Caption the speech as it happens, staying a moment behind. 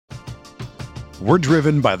We're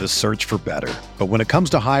driven by the search for better. But when it comes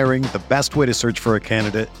to hiring, the best way to search for a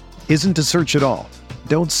candidate isn't to search at all.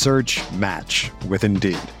 Don't search, match with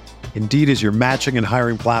Indeed. Indeed is your matching and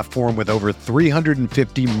hiring platform with over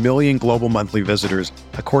 350 million global monthly visitors,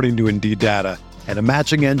 according to Indeed data, and a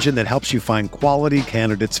matching engine that helps you find quality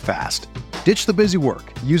candidates fast. Ditch the busy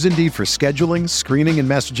work. Use Indeed for scheduling, screening, and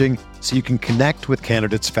messaging so you can connect with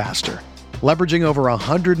candidates faster. Leveraging over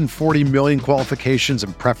 140 million qualifications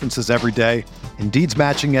and preferences every day, Indeed's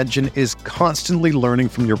matching engine is constantly learning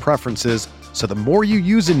from your preferences, so the more you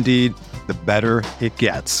use Indeed, the better it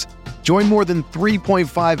gets. Join more than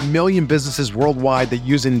 3.5 million businesses worldwide that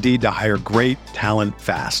use Indeed to hire great talent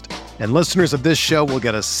fast. And listeners of this show will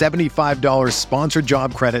get a $75 sponsored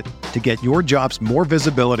job credit to get your jobs more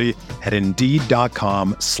visibility at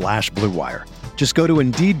Indeed.com/Blue Wire. Just go to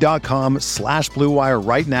Indeed.com/Blue Wire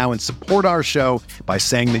right now and support our show by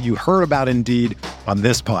saying that you heard about Indeed on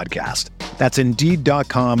this podcast. That's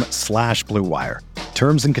Indeed.com/Blue Wire.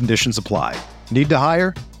 Terms and conditions apply. Need to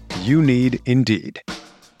hire? You need Indeed.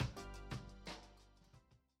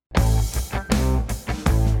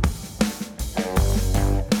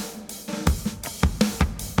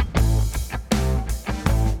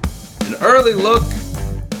 An early look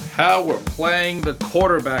how we're playing the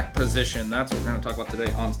quarterback position. That's what we're going to talk about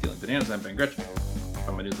today on Stealing Bananas. I'm Ben Gretch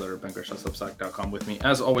from my newsletter, bengretch.substack.com. With me,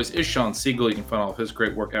 as always, is Sean Siegel. You can find all of his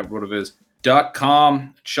great work at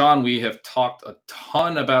rotoviz.com. Sean, we have talked a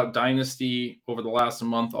ton about Dynasty over the last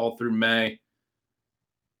month, all through May.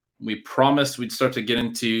 We promised we'd start to get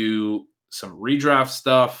into some redraft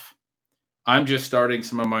stuff. I'm just starting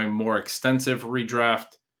some of my more extensive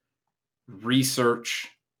redraft research.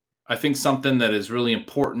 I think something that is really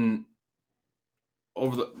important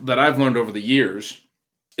that I've learned over the years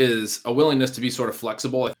is a willingness to be sort of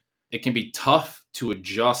flexible. It can be tough to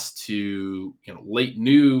adjust to late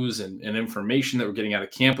news and information that we're getting out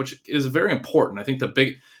of camp, which is very important. I think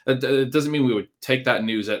it doesn't mean we would take that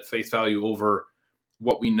news at face value over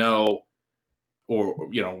what we know or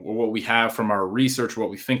what we have from our research, what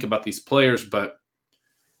we think about these players. But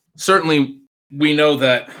certainly we know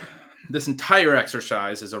that this entire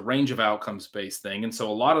exercise is a range of outcomes based thing. And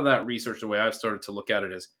so a lot of that research, the way I've started to look at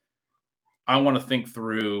it is I want to think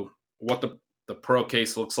through what the pro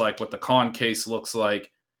case looks like, what the con case looks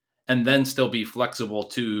like, and then still be flexible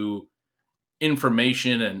to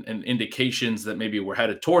information and indications that maybe we're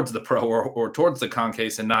headed towards the pro or towards the con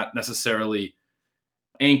case and not necessarily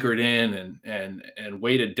anchored in and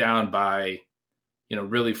weighted down by,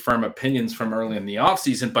 really firm opinions from early in the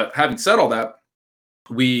offseason. But having said all that,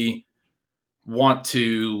 we want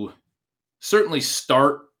to certainly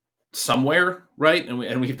start somewhere, right?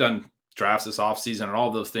 And we've done drafts this offseason and all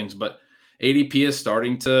of those things, but ADP is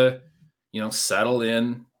starting to, settle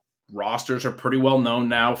in. Rosters are pretty well known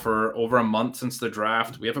now for over a month since the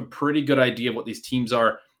draft. We have a pretty good idea of what these teams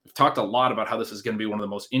are. We've talked a lot about how this is going to be one of the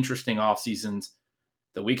most interesting off seasons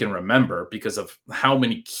that we can remember because of how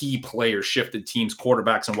many key players shifted teams,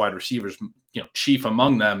 quarterbacks and wide receivers, chief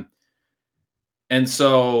among them. And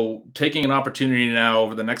so taking an opportunity now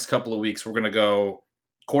over the next couple of weeks, we're going to go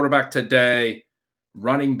quarterback today,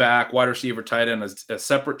 running back, wide receiver, tight end as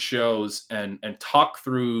separate shows and talk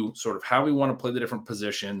through sort of how we want to play the different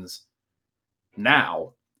positions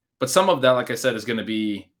now. But some of that, like I said, is going to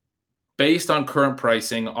be based on current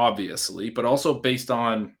pricing, obviously, but also based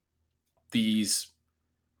on these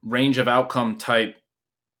range of outcome type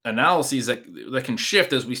analyses that can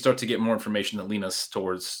shift as we start to get more information that lean us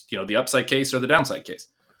towards, the upside case or the downside case.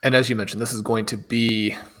 And as you mentioned, this is going to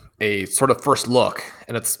be a sort of first look,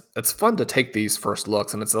 and it's fun to take these first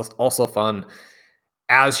looks, and it's also fun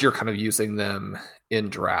as you're kind of using them in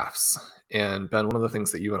drafts. And Ben, one of the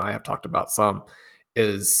things that you and I have talked about some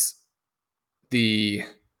is the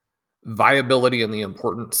viability and the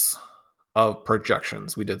importance of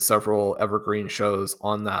projections. We did several evergreen shows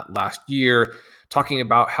on that last year, talking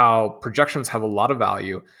about how projections have a lot of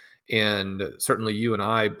value. And certainly you and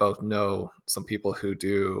I both know some people who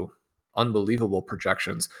do unbelievable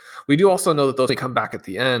projections. We do also know that those may come back at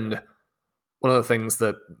the end. One of the things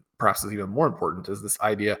that perhaps is even more important is this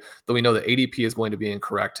idea that we know that ADP is going to be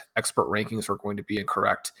incorrect, expert rankings are going to be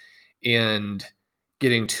incorrect, and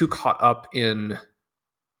getting too caught up in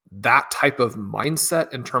that type of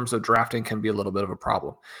mindset in terms of drafting can be a little bit of a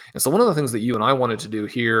problem. And so one of the things that you and I wanted to do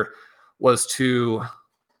here was to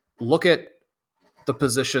look at the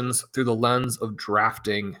positions through the lens of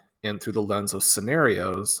drafting and through the lens of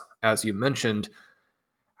scenarios. As you mentioned,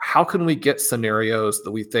 how can we get scenarios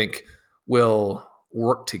that we think will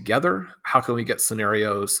work together? How can we get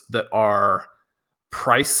scenarios that are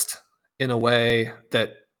priced in a way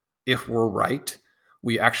that if we're right,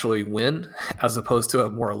 we actually win, as opposed to it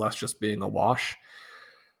more or less just being a wash.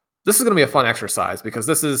 This is going to be a fun exercise because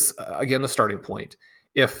this is, again, the starting point.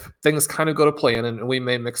 If things kind of go to plan, and we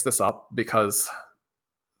may mix this up because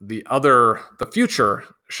the future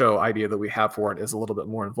show idea that we have for it is a little bit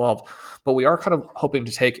more involved, but we are kind of hoping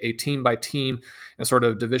to take a team by team and sort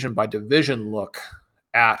of division by division look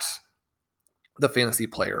at the fantasy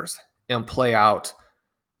players and play out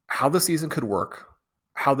how the season could work,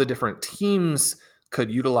 how the different teams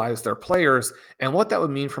could utilize their players, and what that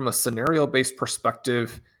would mean from a scenario-based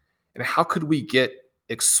perspective, and how could we get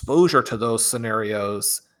exposure to those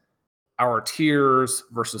scenarios, our tiers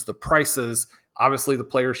versus the prices. Obviously, the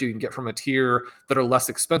players you can get from a tier that are less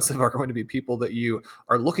expensive are going to be people that you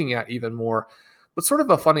are looking at even more. But sort of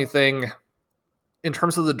a funny thing in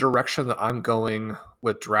terms of the direction that I'm going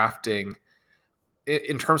with drafting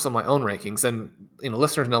in terms of my own rankings, and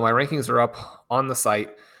listeners know my rankings are up on the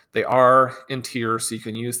site. They are in tiers, so you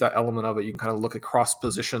can use that element of it. You can kind of look across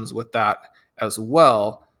positions with that as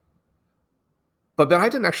well. But then I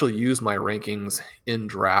didn't actually use my rankings in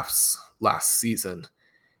drafts last season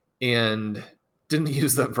and didn't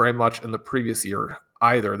use them very much in the previous year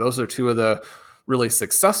either. Those are two of the really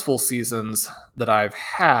successful seasons that I've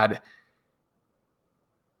had.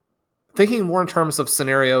 Thinking more in terms of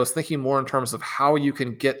scenarios, thinking more in terms of how you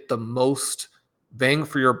can get the most bang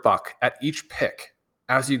for your buck at each pick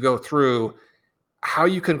as you go through, how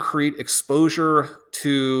you can create exposure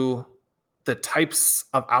to the types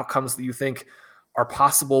of outcomes that you think are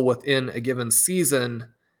possible within a given season,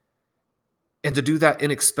 and to do that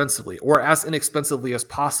inexpensively or as inexpensively as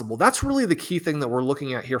possible. That's really the key thing that we're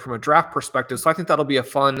looking at here from a draft perspective. So I think that'll be a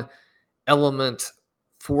fun element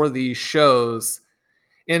for these shows.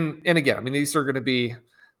 And again, these are going to be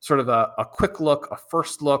sort of a quick look, a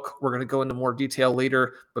first look. We're going to go into more detail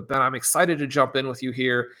later, but Ben, I'm excited to jump in with you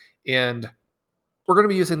here. And we're going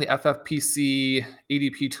to be using the FFPC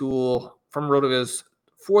ADP tool from RotoViz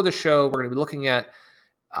for the show. We're going to be looking at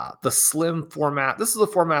the slim format. This is a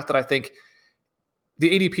format that I think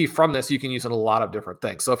the ADP from this you can use in a lot of different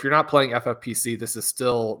things. So if you're not playing FFPC, this is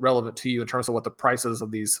still relevant to you in terms of what the prices of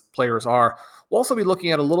these players are. We'll also be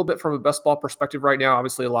looking at a little bit from a best ball perspective right now.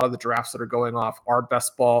 Obviously, a lot of the drafts that are going off are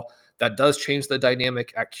best ball. That does change the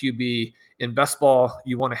dynamic at QB. In best ball,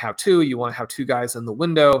 you want to have two. You want to have two guys in the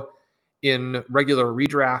window. In regular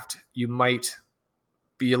redraft, you might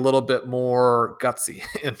be a little bit more gutsy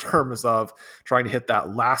in terms of trying to hit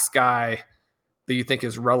that last guy that you think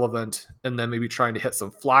is relevant, and then maybe trying to hit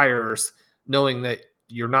some flyers, knowing that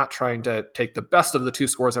you're not trying to take the best of the two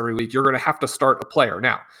scores every week. You're going to have to start a player.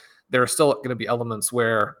 Now, there are still going to be elements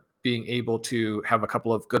where being able to have a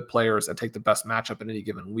couple of good players and take the best matchup in any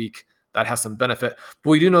given week, that has some benefit. But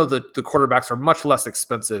we do know that the quarterbacks are much less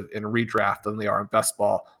expensive in redraft than they are in best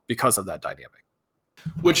ball because of that dynamic.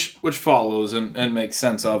 Which follows and makes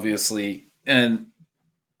sense, obviously. And,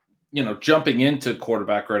 jumping into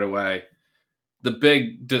quarterback right away, the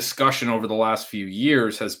big discussion over the last few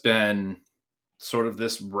years has been sort of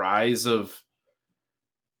this rise of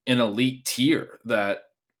an elite tier that,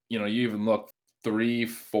 you even look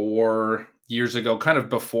 3-4 years ago, kind of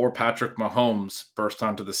before Patrick Mahomes burst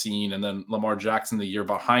onto the scene, and then Lamar Jackson the year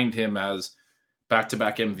behind him as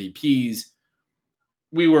back-to-back MVPs.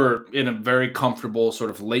 We were in a very comfortable sort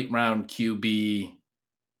of late round QB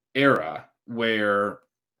era where,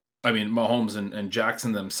 Mahomes and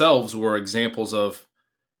Jackson themselves were examples of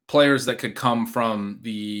players that could come from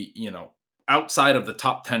the, outside of the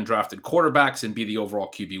top 10 drafted quarterbacks and be the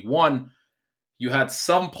overall QB1. You had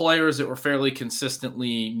some players that were fairly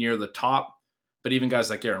consistently near the top, but even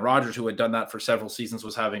guys like Aaron Rodgers, who had done that for several seasons,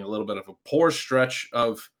 was having a little bit of a poor stretch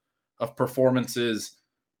of performances.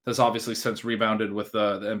 That's obviously since rebounded with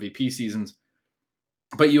the MVP seasons.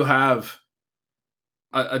 But you have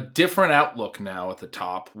a different outlook now at the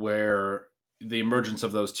top, where the emergence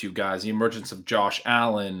of those two guys, the emergence of Josh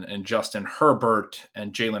Allen and Justin Herbert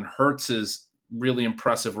and Jalen Hurts' really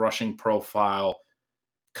impressive rushing profile,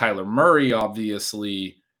 Kyler Murray,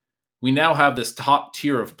 obviously, we now have this top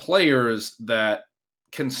tier of players that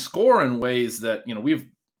can score in ways that, we've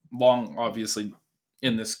long, obviously,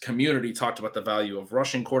 in this community talked about the value of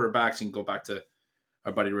rushing quarterbacks. You can go back to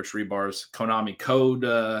our buddy Rich Rebar's Konami Code,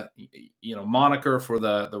 moniker for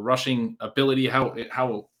the rushing ability,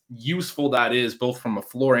 how useful that is, both from a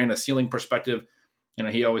floor and a ceiling perspective.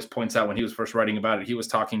 He always points out when he was first writing about it, he was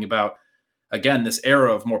talking about, again, this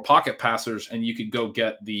era of more pocket passers, and you could go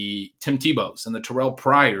get the Tim Tebows and the Terrell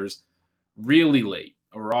Pryors really late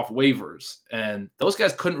or off waivers. And those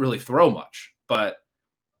guys couldn't really throw much, but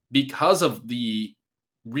because of the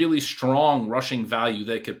really strong rushing value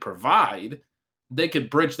they could provide, they could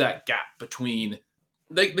bridge that gap between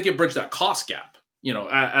they can bridge that cost gap,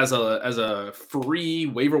 as a free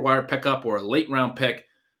waiver wire pickup or a late round pick,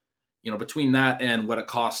 between that and what it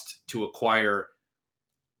costs to acquire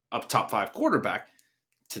a top 5 quarterback.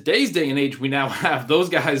 Today's day and age, we now have those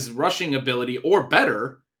guys' rushing ability or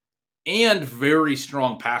better and very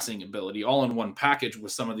strong passing ability all in one package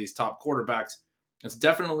with some of these top quarterbacks. It's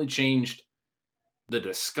definitely changed the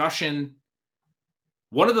discussion.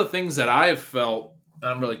 One of the things that I've felt,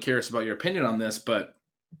 I'm really curious about your opinion on this, but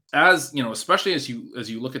especially as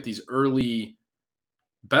you look at these early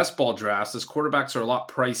best ball drafts, as quarterbacks are a lot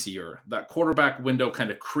pricier, that quarterback window kind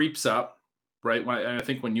of creeps up, right? I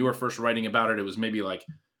think when you were first writing about it, it was maybe like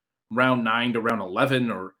round 9 to round 11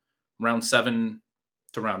 or round 7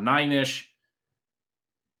 to round 9-ish.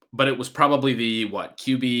 But it was probably the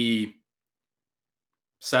QB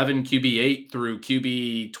 7, QB 8 through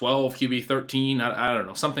QB 12, QB 13. I don't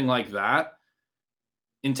know, something like that.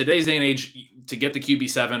 In today's day and age, to get the QB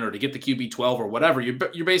 7 or to get the QB 12 or whatever,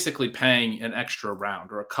 you're basically paying an extra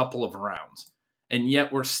round or a couple of rounds. And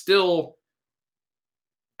yet we're still,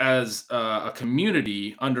 as a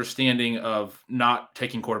community, understanding of not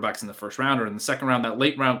taking quarterbacks in the first round or in the second round. That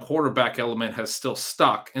late round quarterback element has still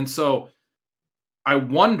stuck. And so I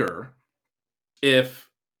wonder if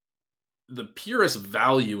the purest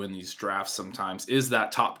value in these drafts sometimes is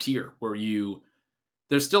that top tier where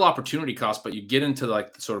there's still opportunity cost, but you get into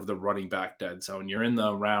like sort of the running back dead zone. You're in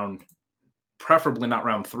the round, preferably not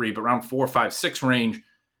round 3, but round 4, 5, 6 range.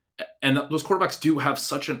 And those quarterbacks do have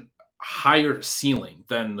such a higher ceiling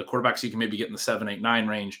than the quarterbacks you can maybe get in the 7, 8, 9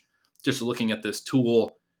 range. Just looking at this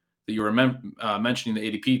tool that you were mentioning,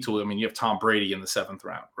 the ADP tool. I mean, you have Tom Brady in the 7th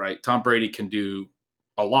round, right? Tom Brady can do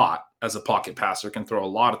a lot as a pocket passer, can throw a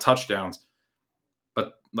lot of touchdowns,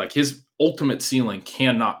 but like his ultimate ceiling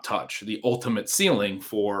cannot touch the ultimate ceiling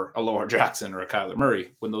for a Lamar Jackson or a Kyler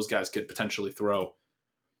Murray, when those guys could potentially throw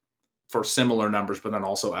for similar numbers, but then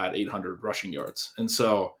also add 800 rushing yards. And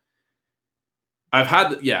so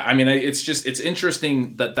it's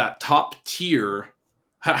interesting that top tier,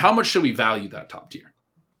 how much should we value that top tier?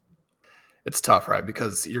 It's tough, right?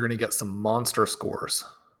 Because you're going to get some monster scores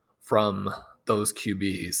from those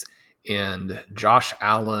QBs. And Josh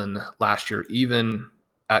Allen last year, even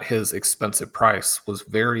at his expensive price, was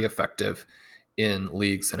very effective in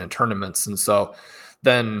leagues and in tournaments. And so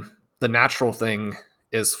then the natural thing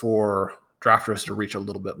is for drafters to reach a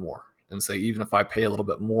little bit more and say, even if I pay a little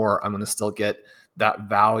bit more, I'm going to still get that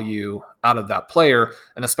value out of that player.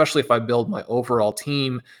 And especially if I build my overall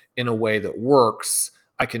team in a way that works,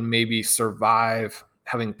 I can maybe survive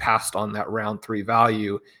having passed on that round 3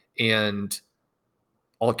 value, and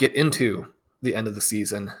I'll get into the end of the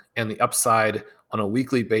season and the upside on a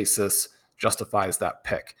weekly basis justifies that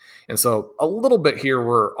pick. And so a little bit here,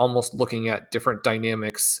 we're almost looking at different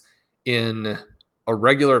dynamics in a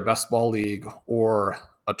regular best ball league or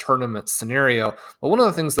a tournament scenario. But one of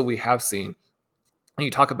the things that we have seen, and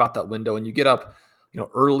you talk about that window and you get up,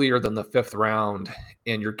 earlier than the 5th round,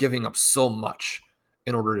 and you're giving up so much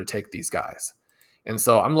in order to take these guys. And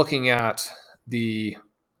so I'm looking at the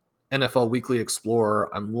NFL Weekly Explorer.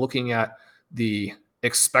 I'm looking at the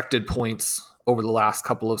expected points over the last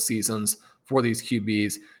couple of seasons for these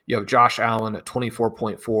QBs. You have Josh Allen at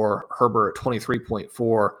 24.4, Herbert at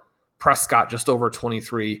 23.4, Prescott just over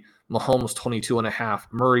 23, Mahomes 22.5,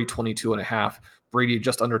 Murray 22.5, Brady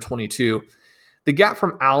just under 22. The gap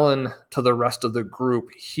from Allen to the rest of the group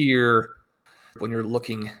here, when you're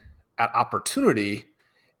looking at opportunity,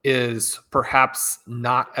 is perhaps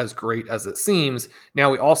not as great as it seems. Now,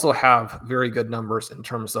 we also have very good numbers in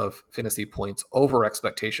terms of fantasy points over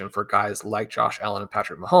expectation for guys like Josh Allen and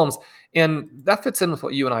Patrick Mahomes. And that fits in with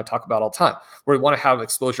what you and I talk about all the time, where we want to have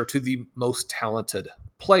exposure to the most talented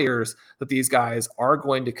players, that these guys are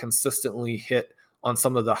going to consistently hit on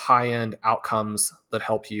some of the high-end outcomes that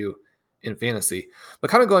help you in fantasy. But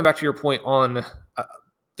kind of going back to your point on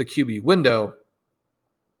the QB window,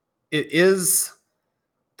 it is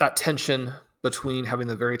that tension between having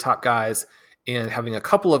the very top guys and having a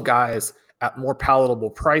couple of guys at more palatable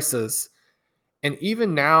prices. And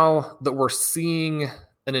even now that we're seeing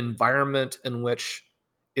an environment in which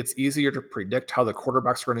it's easier to predict how the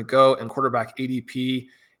quarterbacks are going to go, and quarterback ADP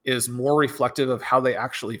is more reflective of how they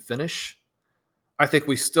actually finish, I think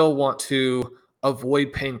we still want to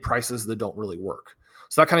avoid paying prices that don't really work.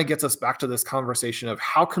 So that kind of gets us back to this conversation of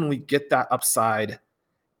how can we get that upside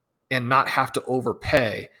and not have to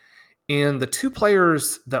overpay. And the two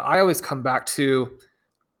players that I always come back to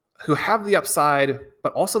who have the upside,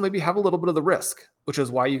 but also maybe have a little bit of the risk, which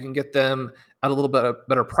is why you can get them at a little bit of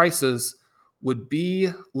better prices, would be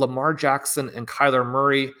Lamar Jackson and Kyler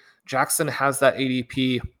Murray. Jackson has that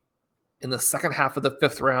ADP in the second half of the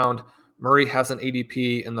 5th round. Murray has an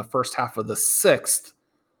ADP in the first half of the 6th.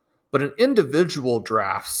 But in individual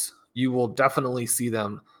drafts, you will definitely see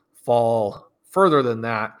them fall further than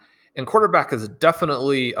that. And quarterback is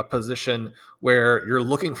definitely a position where you're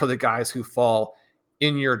looking for the guys who fall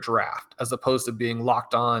in your draft, as opposed to being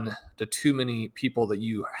locked on to too many people that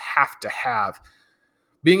you have to have.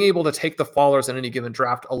 Being able to take the fallers in any given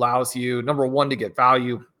draft allows you, number one, to get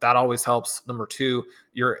value. That always helps. Number two,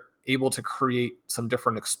 you're able to create some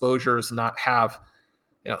different exposures, not have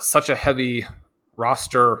such a heavy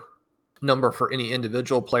roster number for any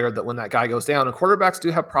individual player that when that guy goes down, and quarterbacks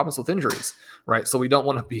do have problems with injuries, right? So we don't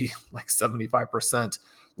want to be like 75%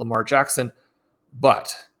 Lamar Jackson.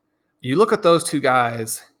 But you look at those two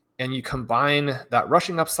guys and you combine that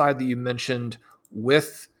rushing upside that you mentioned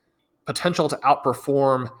with potential to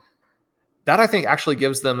outperform, that I think actually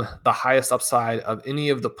gives them the highest upside of any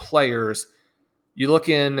of the players. You look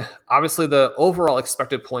in, obviously the overall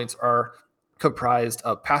expected points are comprised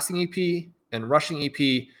of passing EP and rushing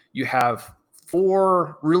EP. You have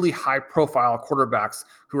 4 really high profile quarterbacks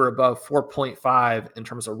who are above 4.5 in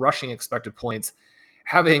terms of rushing expected points,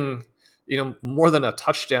 having more than a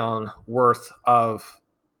touchdown worth of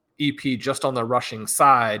EP just on the rushing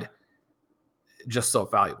side, just so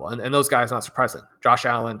valuable. And those guys, not surprising. Josh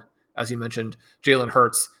Allen, as you mentioned, Jalen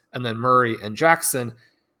Hurts, and then Murray and Jackson.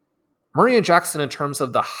 Murray and Jackson in terms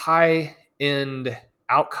of the high end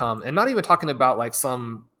outcome, and not even talking about like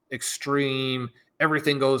some extreme,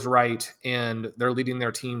 everything goes right and they're leading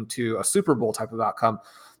their team to a Super Bowl type of outcome.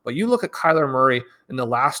 But you look at Kyler Murray in the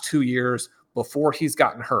last 2 years before he's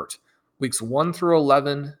gotten hurt, weeks 1 through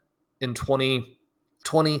 11 in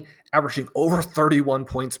 2020, averaging over 31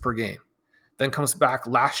 points per game. Then comes back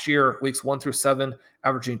last year, weeks 1 through 7,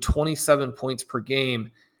 averaging 27 points per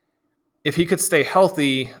game. If he could stay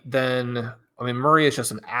healthy, then, Murray is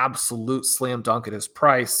just an absolute slam dunk at his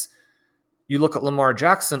price. You look at Lamar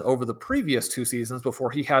Jackson over the previous 2 seasons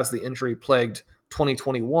before he has the injury-plagued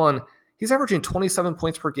 2021, he's averaging 27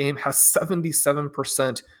 points per game, has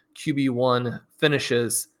 77% QB1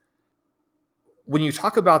 finishes. When you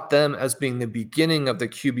talk about them as being the beginning of the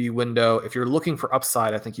QB window, if you're looking for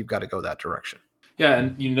upside, I think you've got to go that direction. Yeah,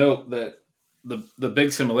 and you note that the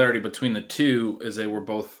big similarity between the two is they were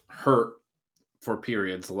both hurt for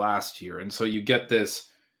periods last year. And so you get this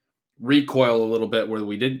recoil a little bit where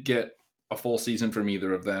we didn't get a full season from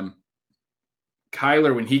either of them.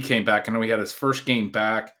 Kyler, when he came back, I know he had his first game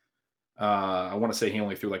back. I want to say he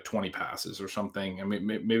only threw like 20 passes or something.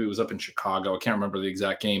 Maybe it was up in Chicago. I can't remember the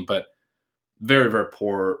exact game, but very, very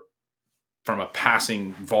poor from a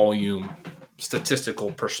passing volume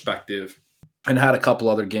statistical perspective, and had a couple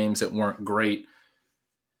other games that weren't great.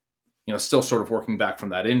 Still sort of working back from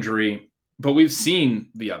that injury. But we've seen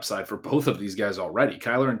the upside for both of these guys already.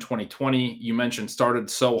 Kyler in 2020, you mentioned, started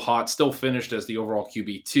so hot, still finished as the overall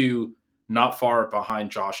QB2, not far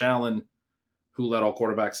behind Josh Allen, who led all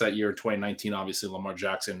quarterbacks that year. 2019, obviously, Lamar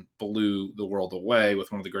Jackson blew the world away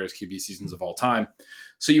with one of the greatest QB seasons of all time.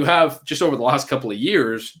 So you have, just over the last couple of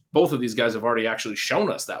years, both of these guys have already actually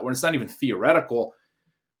shown us that, when it's not even theoretical.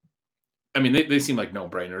 They seem like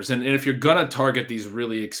no-brainers. And if you're going to target these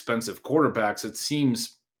really expensive quarterbacks, it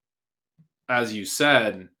seems, as you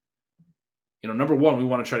said, number one, we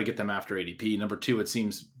want to try to get them after ADP. Number two, it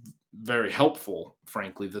seems very helpful,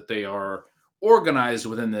 frankly, that they are organized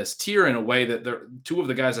within this tier in a way that two of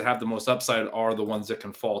the guys that have the most upside are the ones that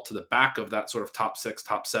can fall to the back of that sort of top 6,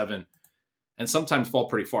 top 7, and sometimes fall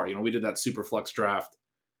pretty far. We did that super flex draft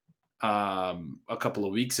a couple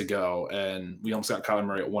of weeks ago, and we almost got Kyler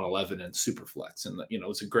Murray at 111 in super flex. And,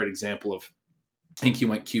 it's a great example of, I think he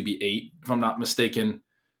went QB8, if I'm not mistaken,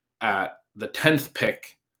 at the 10th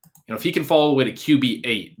pick. If he can fall all the way to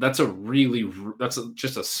QB8, that's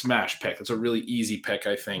just a smash pick. It's a really easy pick,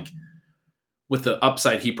 I think, with the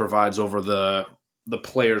upside he provides over the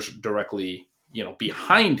players directly,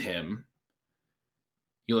 behind him.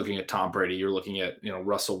 You're looking at Tom Brady, you're looking at,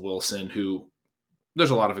 Russell Wilson, who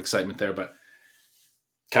there's a lot of excitement there, but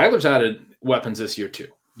Kyler's added weapons this year too,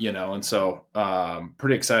 and so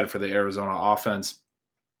pretty excited for the Arizona offense.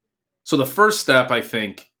 So the first step, I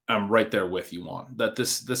think, I'm right there with you on that.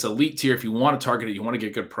 This elite tier, if you want to target it, you want to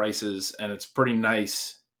get good prices, and it's pretty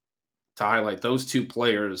nice to highlight those two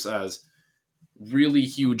players as really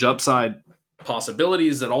huge upside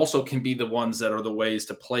possibilities that also can be the ones that are the ways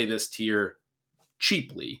to play this tier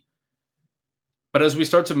cheaply. But as we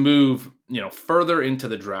start to move, further into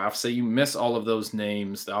the draft, say you miss all of those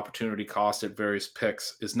names, the opportunity cost at various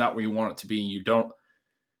picks is not where you want it to be. You don't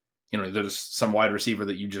there's some wide receiver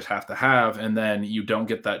that you just have to have, and then you don't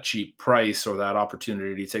get that cheap price or that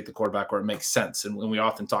opportunity to take the quarterback where it makes sense. And when we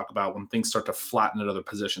often talk about when things start to flatten at other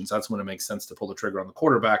positions, that's when it makes sense to pull the trigger on the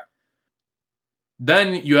quarterback.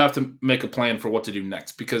 Then you have to make a plan for what to do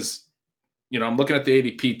next, because, I'm looking at the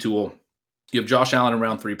ADP tool. You have Josh Allen in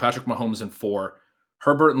round 3, Patrick Mahomes in 4,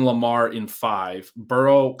 Herbert and Lamar in 5,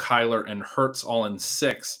 Burrow, Kyler, and Hurts all in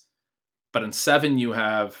 6. But in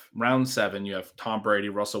 7, round 7, you have Tom Brady,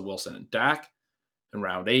 Russell Wilson, and Dak. In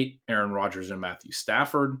round 8, Aaron Rodgers and Matthew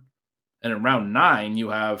Stafford. And in round 9, you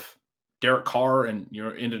have Derek Carr, and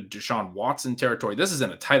you're into Deshaun Watson territory. This is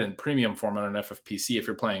in a tight end premium format on FFPC. If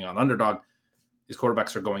you're playing on Underdog, these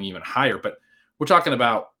quarterbacks are going even higher. But we're talking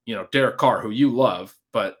about, Derek Carr, who you love,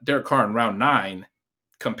 but Derek Carr in round 9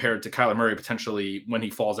 compared to Kyler Murray potentially when he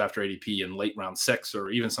falls after ADP in late round 6 or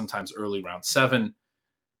even sometimes early round 7.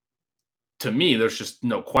 To me, there's just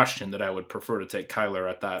no question that I would prefer to take Kyler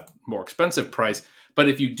at that more expensive price. But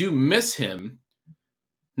if you do miss him,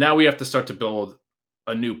 now we have to start to build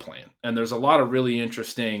a new plan. And there's a lot of really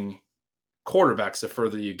interesting quarterbacks the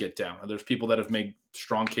further you get down. And there's people that have made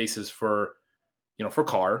strong cases for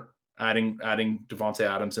Carr, adding Devontae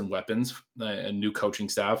Adams and weapons and new coaching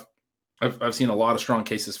staff. I've seen a lot of strong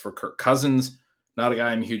cases for Kirk Cousins, not a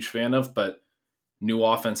guy I'm a huge fan of, but new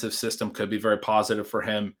offensive system could be very positive for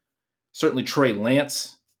him. Certainly Trey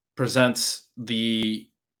Lance presents the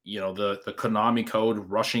Konami code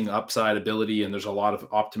rushing upside ability, and there's a lot of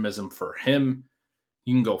optimism for him.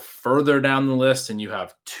 You can go further down the list, and you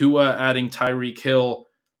have Tua adding Tyreek Hill.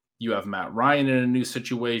 You have Matt Ryan in a new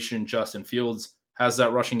situation. Justin Fields has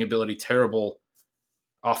that rushing ability. Terrible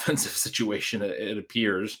offensive situation, it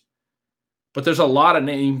appears. But there's a lot of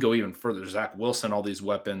names. You can go even further. Zach Wilson, all these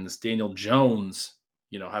weapons. Daniel Jones,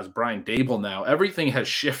 has Brian Dable now. Everything has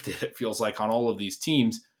shifted, it feels like, on all of these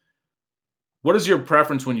teams. What is your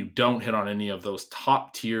preference when you don't hit on any of those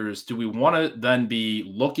top tiers? Do we want to then be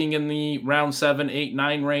looking in the round 7, 8,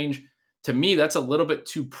 9 range? To me, that's a little bit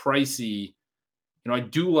too pricey. I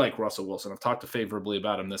do like Russell Wilson. I've talked favorably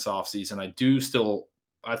about him this offseason.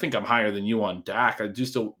 I think I'm higher than you on Dak. I do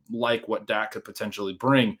still like what Dak could potentially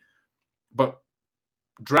bring. But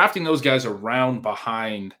drafting those guys around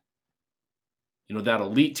behind, that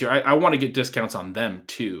elite tier, I want to get discounts on them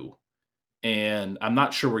too. And I'm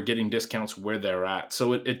not sure we're getting discounts where they're at.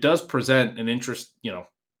 So it does present an interest,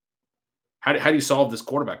 how do you solve this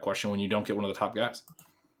quarterback question when you don't get one of the top guys?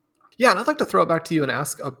 Yeah, and I'd like to throw it back to you and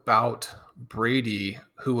ask about Brady,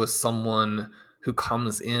 who was someone who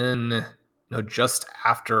comes in, just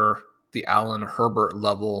after the Allen Herbert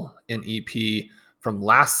level in EP from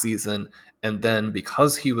last season. And then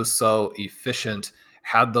because he was so efficient,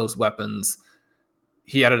 had those weapons,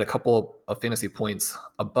 he added a couple of fantasy points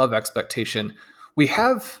above expectation. We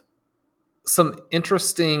have some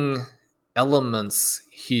interesting elements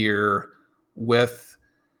here with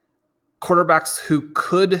quarterbacks who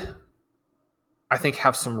could, I think,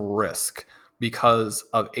 have some risk because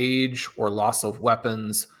of age or loss of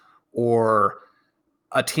weapons or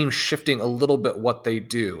a team shifting a little bit what they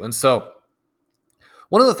do. And so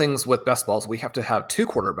one of the things with best balls, we have to have 2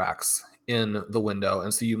 quarterbacks in the window.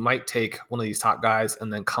 And so you might take one of these top guys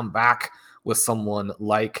and then come back with someone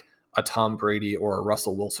like a Tom Brady or a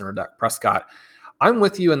Russell Wilson or Dak Prescott. I'm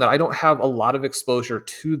with you in that I don't have a lot of exposure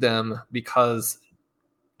to them because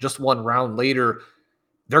just one round later,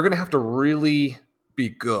 they're going to have to really be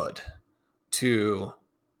good to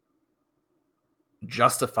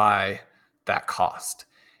justify that cost.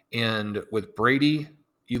 And with Brady,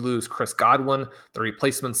 you lose Chris Godwin, the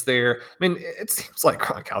replacements there. I mean, it seems like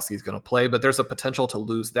Gronkowski is going to play, but there's a potential to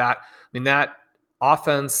lose that. I mean, that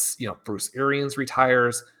offense, Bruce Arians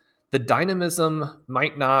retires. The dynamism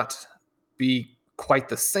might not be quite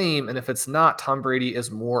the same. And if it's not, Tom Brady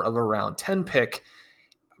is more of a round 10 pick.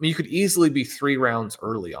 I mean, you could easily be 3 rounds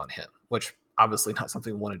early on him, which obviously not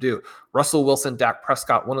something we want to do. Russell Wilson, Dak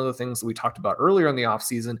Prescott, one of the things that we talked about earlier in the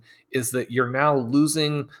offseason is that you're now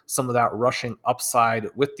losing some of that rushing upside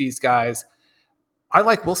with these guys. I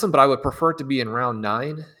like Wilson, but I would prefer it to be in round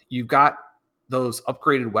 9. You've got those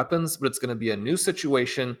upgraded weapons, but it's going to be a new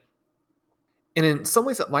situation. And in some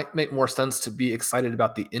ways, it might make more sense to be excited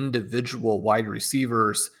about the individual wide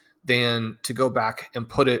receivers than to go back and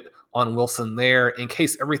put it on Wilson there in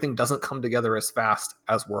case everything doesn't come together as fast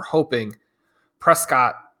as we're hoping.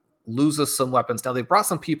 Prescott loses some weapons. Now, they brought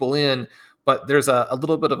some people in, but there's a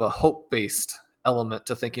little bit of a hope-based element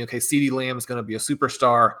to thinking, okay, CeeDee Lamb is going to be a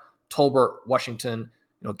superstar. Tolbert, Washington,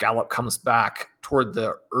 Gallup comes back toward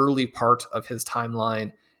the early part of his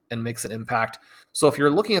timeline and makes an impact. So if you're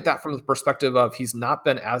looking at that from the perspective of he's not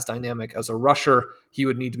been as dynamic as a rusher, he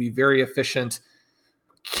would need to be very efficient.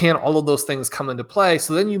 can all of those things come into play?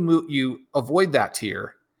 So then you avoid that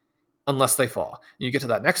tier unless they fall. And you get to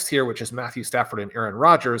that next tier, which is Matthew Stafford and Aaron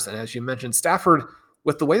Rodgers. And as you mentioned, Stafford,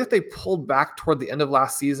 with the way that they pulled back toward the end of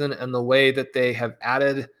last season and the way that they have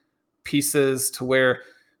added pieces to where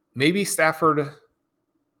maybe Stafford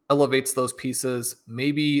elevates those pieces,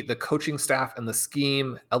 maybe the coaching staff and the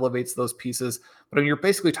scheme elevates those pieces. But I mean, you're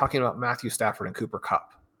basically talking about Matthew Stafford and Cooper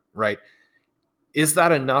Kupp, right? Is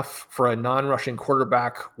that enough for a non-rushing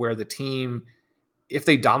quarterback where the team, if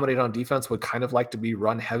they dominate on defense, would kind of like to be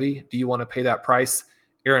run heavy? Do you want to pay that price?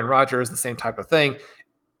 Aaron Rodgers, the same type of thing.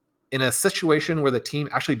 In a situation where the team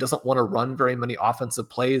actually doesn't want to run very many offensive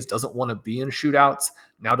plays, doesn't want to be in shootouts,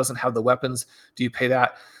 now doesn't have the weapons, do you pay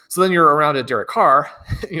that? So then you're around at Derek Carr.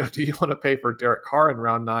 Do you want to pay for Derek Carr in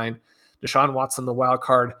round 9? Deshaun Watson, the wild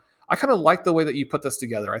card. I kind of like the way that you put this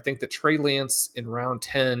together. I think that Trey Lance in round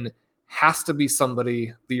 10 has to be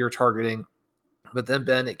somebody that you're targeting. But then,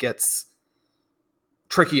 Ben, it gets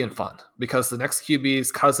tricky and fun because the next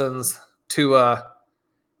QBs, Cousins, Tua,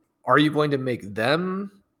 are you going to make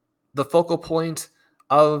them the focal point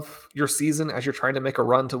of your season as you're trying to make a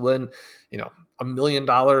run to win, $1 million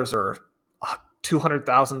or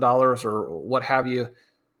 $200,000 or what have you?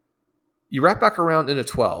 You wrap back around into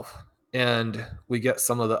 12 and we get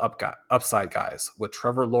some of the upside guys with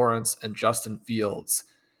Trevor Lawrence and Justin Fields.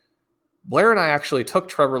 Blair and I actually took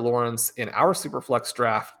Trevor Lawrence in our Superflex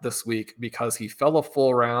draft this week because he fell a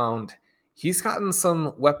full round. He's gotten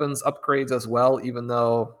some weapons upgrades as well, even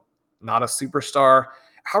though not a superstar.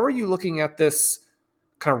 How are you looking at this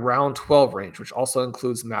kind of round 12 range, which also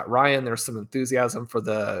includes Matt Ryan? There's some enthusiasm for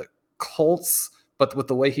the Colts, but with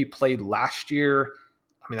the way he played last year,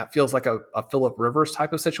 I mean, that feels like a Phillip Rivers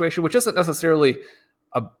type of situation, which isn't necessarily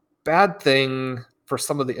a bad thing for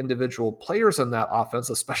some of the individual players in that offense,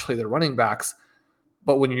 especially the running backs.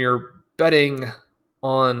 But when you're betting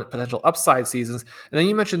on potential upside seasons, and then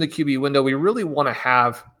you mentioned the QB window, we really want to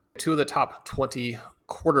have 2 of the top 20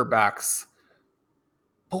 quarterbacks.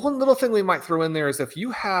 But one little thing we might throw in there is if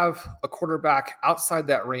you have a quarterback outside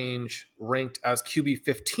that range ranked as QB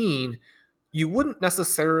 15, you wouldn't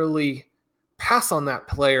necessarily pass on that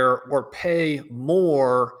player or pay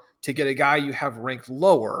more to get a guy you have ranked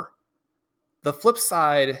lower. The flip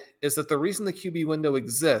side is that the reason the QB window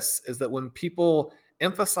exists is that when people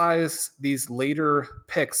emphasize these later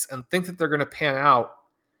picks and think that they're going to pan out,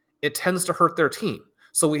 it tends to hurt their team.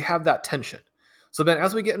 So we have that tension. So Ben,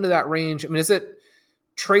 as we get into that range, I mean, is it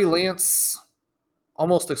Trey Lance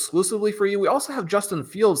almost exclusively for you? We also have Justin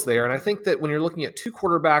Fields there. And I think that when you're looking at 2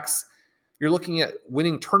 quarterbacks, you're looking at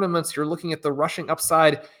winning tournaments, you're looking at the rushing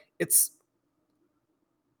upside. It's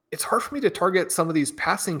hard for me to target some of these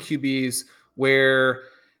passing QBs where,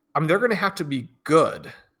 I mean, they're going to have to be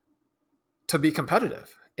good to be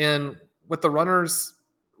competitive. And with the runners,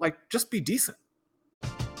 just be decent.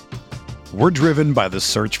 We're driven by the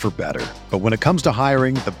search for better. But when it comes to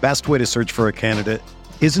hiring, the best way to search for a candidate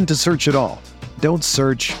isn't to search at all. Don't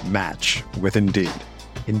search, match with Indeed.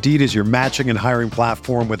 Indeed is your matching and hiring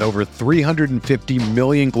platform with over 350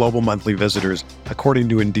 million global monthly visitors, according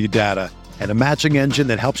to Indeed data, and a matching engine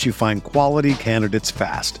that helps you find quality candidates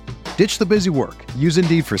fast. Ditch the busy work. Use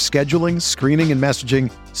Indeed for scheduling, screening, and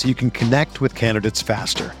messaging so you can connect with candidates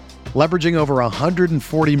faster. Leveraging over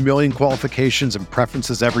 140 million qualifications and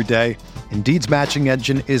preferences every day, Indeed's matching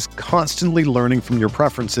engine is constantly learning from your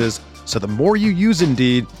preferences, so the more you use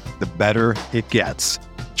Indeed, the better it gets.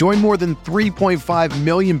 Join more than 3.5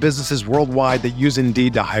 million businesses worldwide that use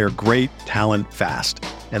Indeed to hire great talent fast.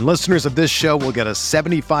 And listeners of this show will get a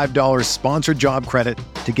 $75 sponsored job credit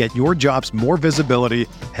to get your jobs more visibility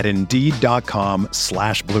at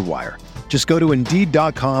Indeed.com/Blue Wire. Just go to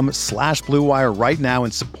Indeed.com/Blue Wire right now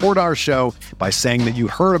and support our show by saying that you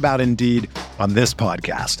heard about Indeed on this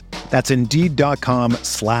podcast. That's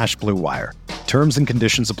Indeed.com/Blue Wire. Terms and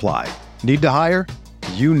conditions apply. Need to hire?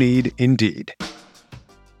 You need Indeed.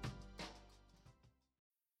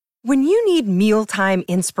 When you need mealtime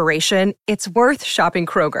inspiration, it's worth shopping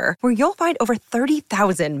Kroger, where you'll find over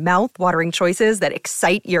 30,000 mouth-watering choices that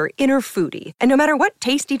excite your inner foodie. And no matter what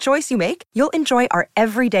tasty choice you make, you'll enjoy our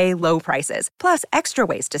everyday low prices, plus extra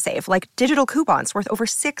ways to save, like digital coupons worth over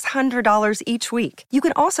 $600 each week. You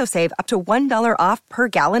can also save up to $1 off per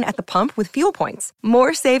gallon at the pump with fuel points.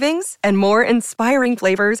 More savings and more inspiring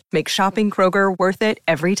flavors make shopping Kroger worth it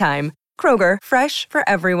every time. Kroger, fresh for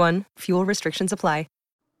everyone. Fuel restrictions apply.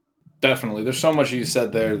 Definitely. There's so much you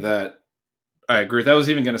said there that I agree with. I was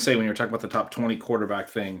even going to say when you were talking about the top 20 quarterback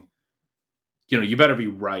thing, you better be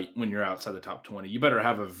right when you're outside the top 20. You better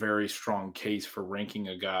have a very strong case for ranking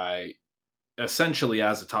a guy essentially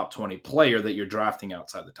as a top 20 player that you're drafting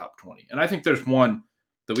outside the top 20. And I think there's one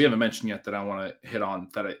that we haven't mentioned yet that I want to hit on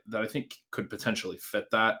that I think could potentially fit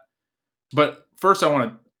that. But first, I want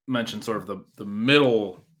to mention sort of the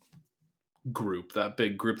middle group, that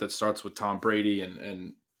big group that starts with Tom Brady,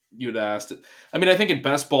 and you'd asked it. I mean, I think in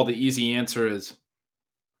best ball, the easy answer is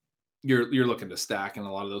you're looking to stack in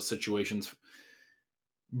a lot of those situations.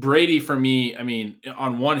 Brady, for me, I mean,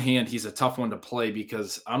 on one hand, he's a tough one to play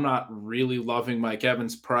because I'm not really loving Mike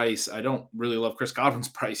Evans' price. I don't really love Chris Godwin's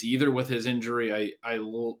price either with his injury.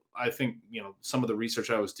 I think, some of the research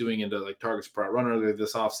I was doing into like targets per route runner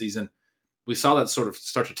this offseason, we saw that sort of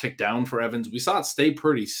start to tick down for Evans. We saw it stay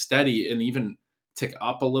pretty steady and even tick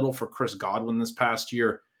up a little for Chris Godwin this past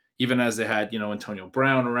year, even as they had, Antonio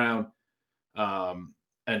Brown around.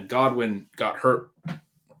 And Godwin got hurt,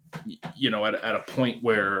 at a point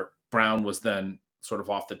where Brown was then sort of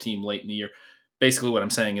off the team late in the year. Basically what I'm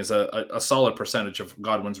saying is a solid percentage of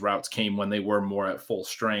Godwin's routes came when they were more at full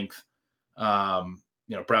strength.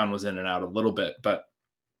 Brown was in and out a little bit, but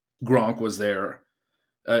Gronk was there.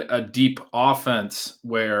 A deep offense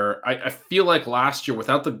where I feel like last year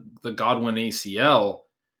without the Godwin ACL,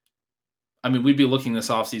 I mean, we'd be looking this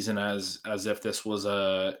offseason as if this was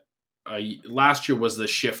last year was the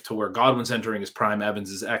shift to where Godwin's entering his prime,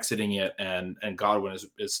 Evans is exiting it, and Godwin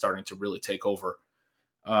is starting to really take over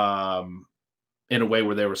in a way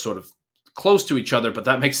where they were sort of close to each other, but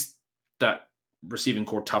that makes that receiving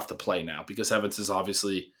core tough to play now because Evans is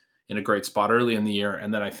obviously in a great spot early in the year.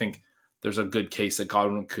 And then I think there's a good case that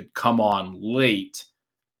Godwin could come on late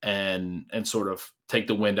and sort of take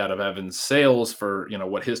the wind out of Evans' sails for,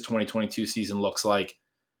 what his 2022 season looks like.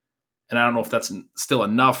 And I don't know if that's still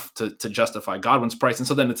enough to justify Godwin's price. And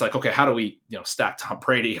so then it's like, okay, how do we, stack Tom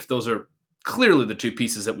Brady if those are clearly the two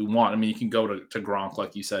pieces that we want? I mean, you can go to Gronk,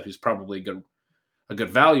 like you said, who's probably a good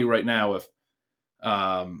value right now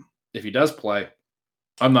if he does play.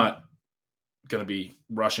 I'm not going to be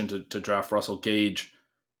rushing to draft Russell Gage,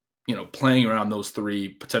 playing around those three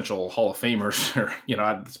potential Hall of Famers. Or,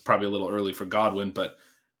 it's probably a little early for Godwin, but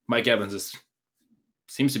Mike Evans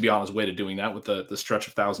seems to be on his way to doing that with the stretch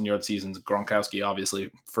of 1,000-yard seasons. Gronkowski,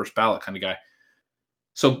 obviously, first ballot kind of guy.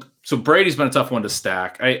 So Brady's been a tough one to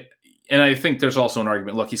stack. I think there's also an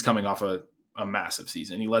argument. Look, he's coming off a massive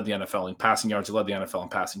season. He led the NFL in passing yards. He led the NFL in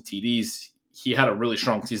passing TDs. He had a really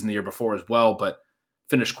strong season the year before as well, but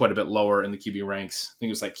finished quite a bit lower in the QB ranks. I think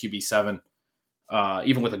it was like QB7,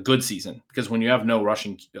 even with a good season. Because when you have no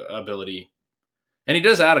rushing ability, and he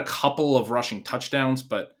does add a couple of rushing touchdowns,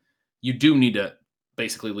 but you do need to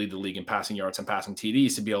basically lead the league in passing yards and passing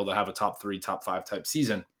TDs to be able to have a top 3, top 5 type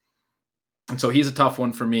season. And so he's a tough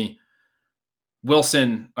one for me.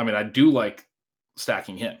 Wilson, I mean, I do like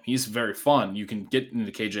stacking him. He's very fun. You can get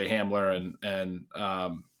into KJ Hamler and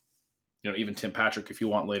even Tim Patrick if you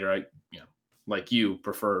want later. I like you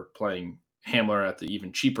prefer playing Hamler at the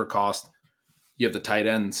even cheaper cost. You have the tight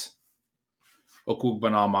ends.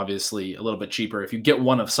 Okugbanam, obviously, a little bit cheaper. If you get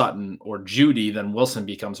one of Sutton or Judy, then Wilson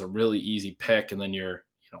becomes a really easy pick, and then you're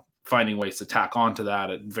finding ways to tack onto that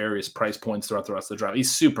at various price points throughout the rest of the draft.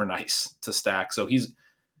 He's super nice to stack, so he's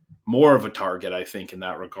more of a target, I think, in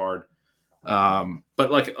that regard. But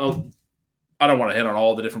I don't want to hit on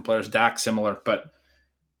all the different players. Dak, similar, but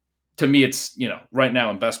to me, it's right now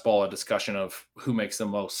in best ball a discussion of who makes the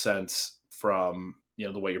most sense from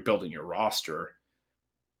the way you're building your roster.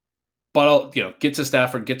 But I'll get to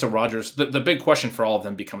Stafford, get to Rodgers. The big question for all of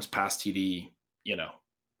them becomes pass TD,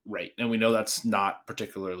 rate, and we know that's not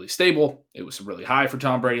particularly stable. It was really high for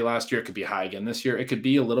Tom Brady last year. It could be high again this year. It could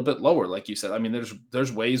be a little bit lower, like you said. I mean,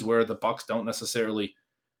 there's ways where the Bucs don't necessarily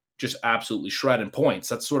just absolutely shred in points.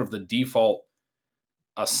 That's sort of the default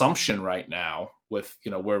assumption right now with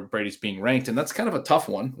where Brady's being ranked, and that's kind of a tough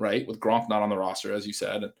one, right? With Gronk not on the roster, as you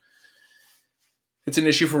said. And it's an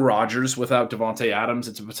issue for Rodgers without Devontae Adams.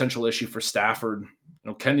 It's a potential issue for Stafford.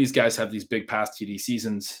 Can these guys have these big pass TD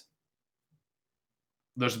seasons?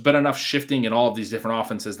 There's been enough shifting in all of these different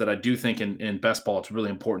offenses that I do think in best ball, it's really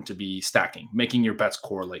important to be stacking, making your bets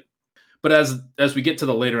correlate. But as we get to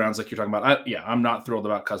the later rounds, like you're talking about, I'm not thrilled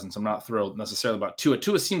about Cousins. I'm not thrilled necessarily about Tua.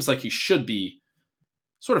 Tua seems like he should be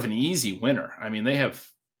sort of an easy winner. I mean, they have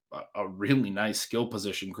a really nice skill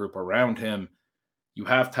position group around him. You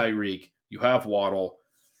have Tyreek, you have Waddle,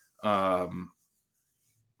 obviously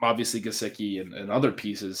Gesicki and other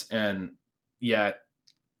pieces. And yet,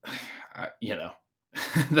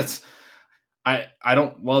 that's I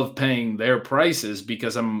don't love paying their prices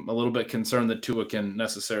because I'm a little bit concerned that Tua can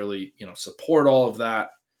necessarily, support all of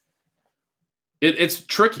that. It's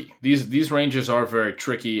tricky. These ranges are very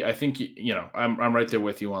tricky. I think, I'm right there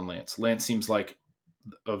with you on Lance. Lance seems like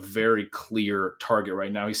a very clear target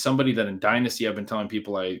right now. He's somebody that in Dynasty I've been telling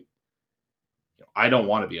people I don't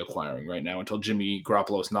want to be acquiring right now until Jimmy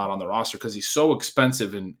Garoppolo is not on the roster because he's so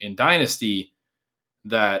expensive in Dynasty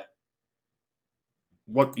that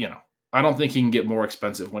I don't think he can get more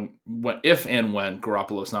expensive if and when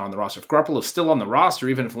Garoppolo is not on the roster. If Garoppolo is still on the roster,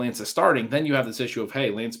 even if Lance is starting, then you have this issue of, hey,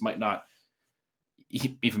 Lance might not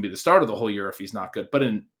even be the starter the whole year if he's not good. But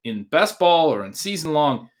in best ball or in season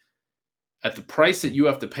long, at the price that you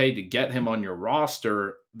have to pay to get him on your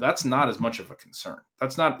roster, that's not as much of a concern.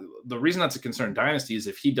 That's not the reason that's a concern in Dynasty is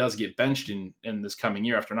if he does get benched in this coming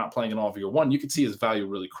year after not playing in all of year one, you could see his value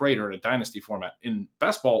really crater in a Dynasty format. In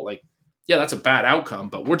best ball, yeah, that's a bad outcome,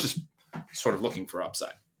 but we're just sort of looking for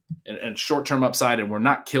upside and short-term upside, and we're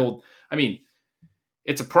not killed. I mean,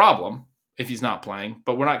 it's a problem if he's not playing,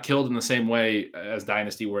 but we're not killed in the same way as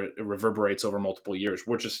Dynasty where it reverberates over multiple years.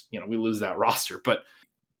 We're just, we lose that roster, but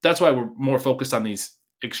that's why we're more focused on these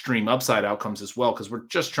extreme upside outcomes as well, because we're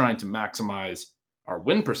just trying to maximize our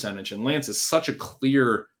win percentage. And Lance is such a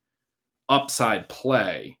clear upside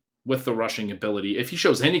play with the rushing ability. If he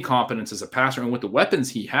shows any competence as a passer and with the weapons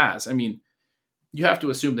he has, I mean, you have to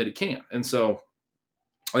assume that he can. And so,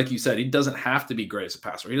 like you said, he doesn't have to be great as a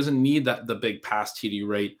passer. He doesn't need the big pass TD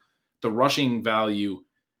rate. The rushing value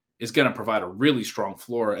is going to provide a really strong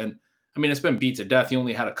floor. And I mean, it's been beat to death. He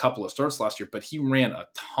only had a couple of starts last year, but he ran a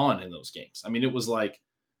ton in those games. I mean, it was like,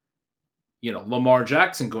 Lamar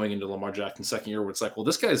Jackson going into Lamar Jackson's second year, where it's like, well,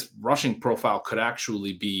 this guy's rushing profile could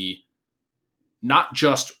actually be not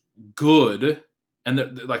just good. And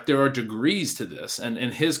there are degrees to this, and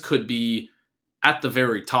his could be at the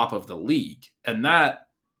very top of the league. And that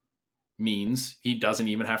means he doesn't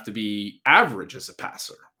even have to be average as a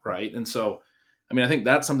passer, right? And so, I mean, I think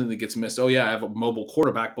that's something that gets missed. Oh, yeah, I have a mobile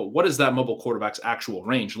quarterback, but what is that mobile quarterback's actual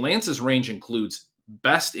range? Lance's range includes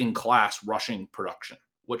best-in-class rushing production,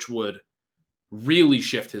 which would really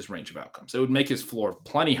shift his range of outcomes. It would make his floor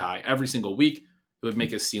plenty high every single week. It would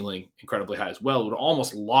make his ceiling incredibly high as well. It would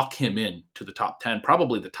almost lock him in to the top 10,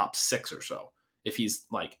 probably the top 6 or so, if he's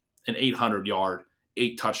like an 800-yard,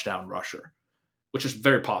 8-touchdown rusher, which is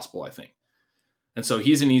very possible, I think. And so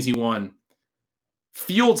he's an easy one.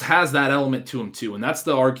 Fields has that element to him too, and that's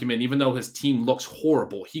the argument. Even though his team looks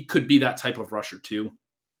horrible, he could be that type of rusher too.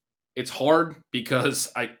 It's hard because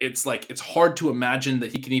it's hard to imagine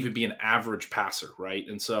that he can even be an average passer, right?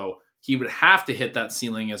 And so he would have to hit that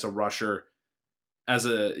ceiling as a rusher,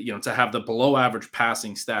 to have the below average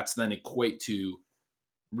passing stats then equate to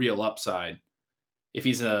real upside. If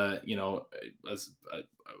he's a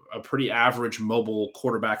pretty average mobile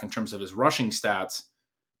quarterback in terms of his rushing stats,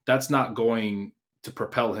 that's not going to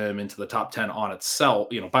propel him into the top 10 on itself,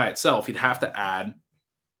 by itself. He'd have to add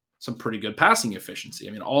some pretty good passing efficiency.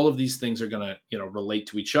 I mean, all of these things are going to, relate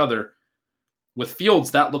to each other. With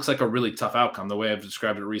Fields, that looks like a really tough outcome. The way I've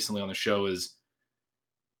described it recently on the show is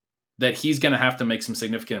that he's going to have to make some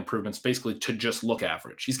significant improvements basically to just look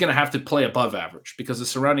average. He's going to have to play above average because the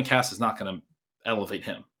surrounding cast is not going to elevate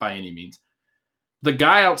him by any means. The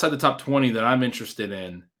guy outside the top 20 that I'm interested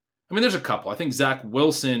in, I mean, there's a couple. I think Zach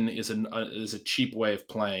Wilson is a cheap way of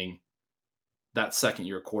playing that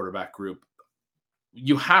second-year quarterback group.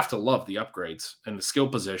 You have to love the upgrades and the skill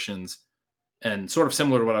positions, and sort of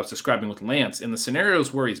similar to what I was describing with Lance. In the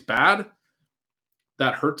scenarios where he's bad,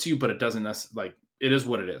 that hurts you, but it doesn't necessarily, it is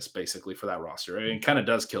what it is, basically, for that roster. I mean, it kind of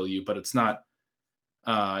does kill you, but it's not,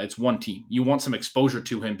 it's one team. You want some exposure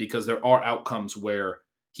to him because there are outcomes where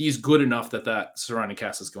he's good enough that surrounding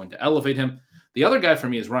cast is going to elevate him. The other guy for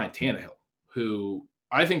me is Ryan Tannehill, who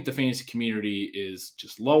I think the fantasy community is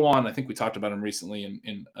just low on. I think we talked about him recently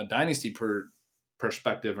in a dynasty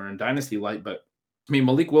perspective or in dynasty light. But I mean,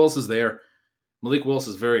 Malik Willis is there. Malik Willis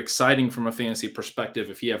is very exciting from a fantasy perspective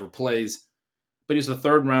if he ever plays. But he's a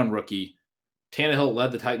third-round rookie. Tannehill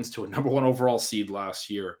led the Titans to a number 1 overall seed last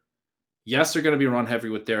year. Yes, they're going to be run heavy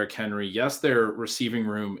with Derrick Henry. Yes, their receiving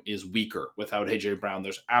room is weaker without A.J. Brown.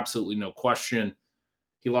 There's absolutely no question.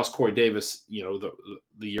 He lost Corey Davis, the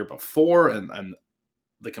year before, and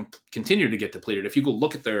they continue to get depleted. If you go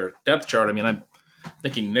look at their depth chart, I mean, I'm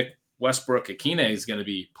thinking Nick Westbrook-Ikhine is going to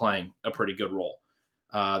be playing a pretty good role.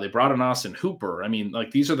 They brought in Austin Hooper. I mean,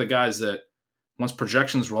 these are the guys that once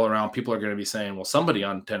projections roll around, people are going to be saying, well, somebody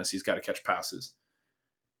on Tennessee's got to catch passes.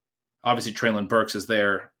 Obviously, Treylon Burks is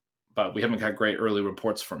there, but we haven't got great early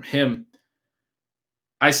reports from him.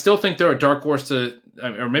 I still think they're a dark horse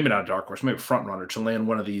or maybe not a dark horse, maybe a front runner to land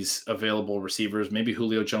one of these available receivers. Maybe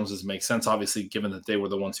Julio Jones makes sense, obviously, given that they were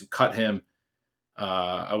the ones who cut him.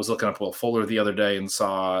 I was looking up Will Fuller the other day and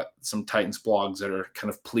saw some Titans blogs that are kind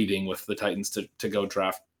of pleading with the Titans to go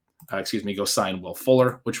go sign Will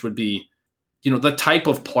Fuller, which would be, the type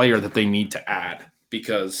of player that they need to add,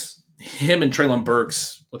 because him and Treylon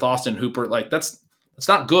Burks with Austin Hooper, that's It's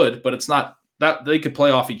not good, but it's not that they could play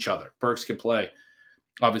off each other. Burks could play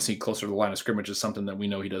obviously closer to the line of scrimmage is something that we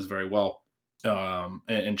know he does very well,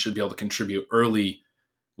 and should be able to contribute early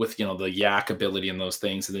with, the yak ability and those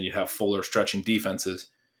things. And then you have Fuller stretching defenses.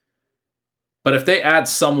 But if they add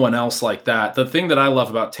someone else like that, the thing that I love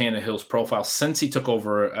about Tannehill's profile since he took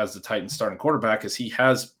over as the Titans starting quarterback is he's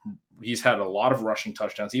had a lot of rushing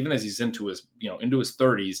touchdowns, even as he's into his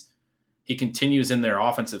 30s. He continues in their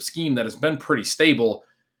offensive scheme that has been pretty stable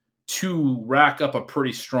to rack up a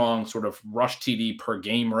pretty strong sort of rush TD per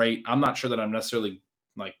game rate. I'm not sure that I'm necessarily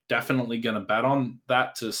definitely going to bet on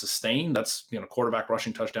that to sustain. That's, quarterback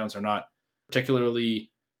rushing touchdowns are not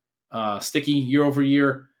particularly sticky year over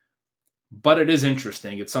year, but it is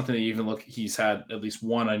interesting. It's something that he's had at least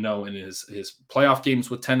one, I know, in his playoff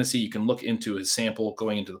games with Tennessee. You can look into his sample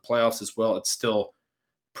going into the playoffs as well. It's still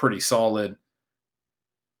pretty solid.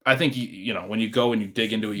 I think, when you go and you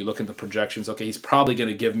dig into it, you look at the projections, okay, he's probably going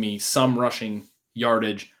to give me some rushing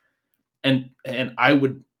yardage. And I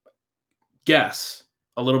would guess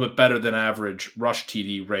a little bit better than average rush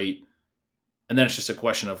TD rate. And then it's just a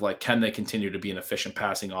question of can they continue to be an efficient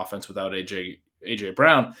passing offense without AJ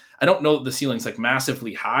Brown? I don't know that the ceiling's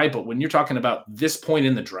massively high, but when you're talking about this point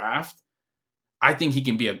in the draft, I think he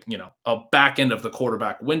can be a back end of the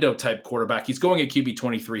quarterback window type quarterback. He's going at QB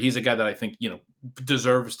 23. He's a guy that I think,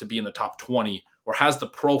 deserves to be in the top 20 or has the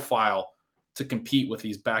profile to compete with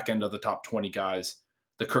these back end of the top 20 guys,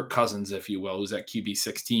 the Kirk Cousins, if you will, who's at QB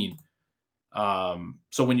 16.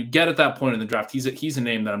 So when you get at that point in the draft, he's a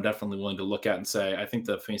name that I'm definitely willing to look at and say, I think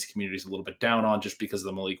the fantasy community is a little bit down on just because of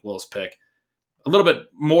the Malik Willis pick, a little bit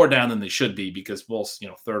more down than they should be because Willis,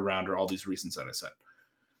 third rounder, all these reasons that I said.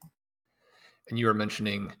 And you were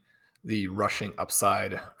mentioning the rushing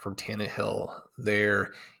upside from Tannehill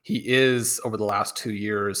there. He is, over the last 2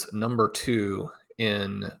 years, number 2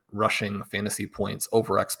 in rushing fantasy points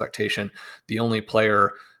over expectation. The only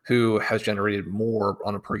player who has generated more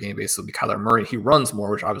on a per game basis would be Kyler Murray. He runs more,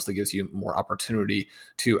 which obviously gives you more opportunity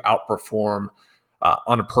to outperform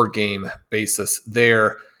on a per game basis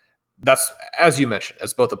there. That's, as you mentioned,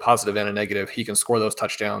 as both a positive and a negative. He can score those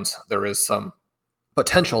touchdowns. There is some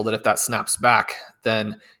potential that if that snaps back,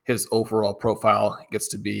 then his overall profile gets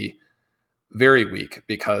to be very weak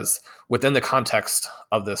because within the context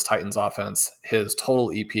of this Titans offense, his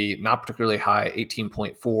total EP, not particularly high,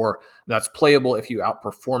 18.4. That's playable if you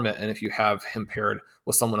outperform it and if you have him paired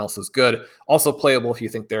with someone else who's good. Also playable if you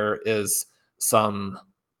think there is some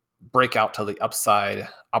breakout to the upside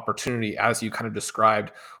opportunity, as you kind of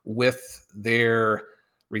described, with their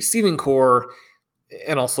receiving core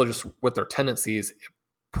and also just with their tendencies. It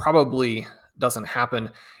probably doesn't happen.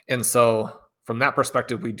 And so from that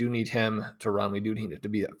perspective, we do need him to run. We do need it to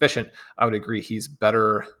be efficient. I would agree he's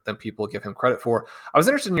better than people give him credit for. I was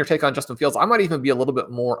interested in your take on Justin Fields. I might even be a little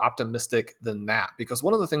bit more optimistic than that because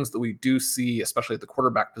one of the things that we do see, especially at the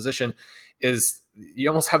quarterback position, is you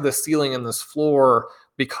almost have this ceiling and this floor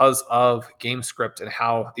because of game script and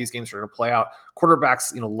how these games are going to play out.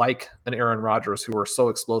 Quarterbacks, like an Aaron Rodgers, who are so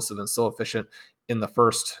explosive and so efficient in the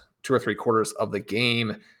first 2 or 3 quarters of the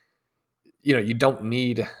game, you don't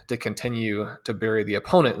need to continue to bury the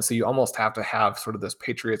opponent. And so you almost have to have sort of this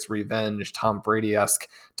Patriots revenge, Tom Brady-esque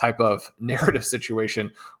type of narrative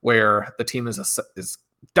situation where the team is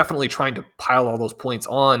definitely trying to pile all those points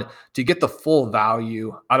on to get the full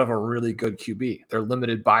value out of a really good QB. They're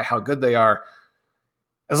limited by how good they are.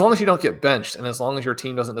 As long as you don't get benched and as long as your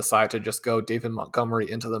team doesn't decide to just go David Montgomery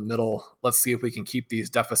into the middle, let's see if we can keep these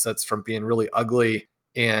deficits from being really ugly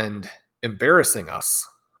and embarrassing us,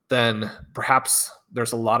 then perhaps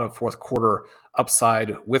there's a lot of fourth quarter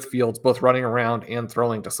upside with Fields, both running around and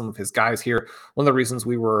throwing to some of his guys here. One of the reasons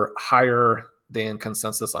we were higher than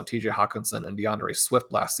consensus on TJ Hawkinson and DeAndre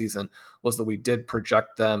Swift last season was that we did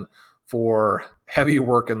project them for heavy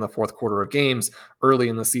work in the fourth quarter of games early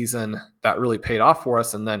in the season. That really paid off for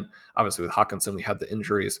us. And then obviously with Hawkinson, we had the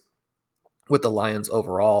injuries. With the Lions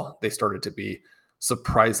overall, they started to be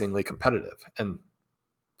surprisingly competitive. And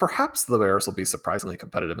perhaps the Bears will be surprisingly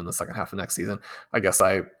competitive in the second half of next season. I guess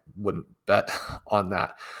I wouldn't bet on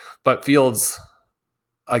that. But Fields,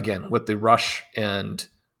 again, with the rush and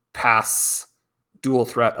pass dual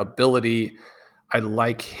threat ability, I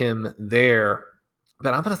like him there.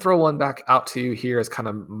 But I'm going to throw one back out to you here as kind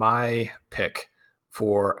of my pick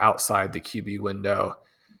for outside the QB window.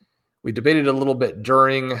 We debated a little bit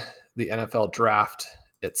during the NFL draft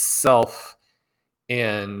itself,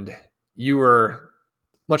 and you were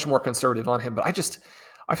much more conservative on him. But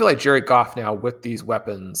I feel like Jared Goff now with these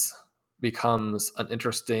weapons becomes an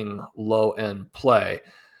interesting low-end play.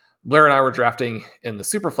 Blair and I were drafting in the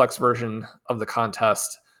Superflex version of the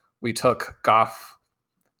contest. We took Goff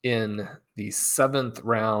in the 7th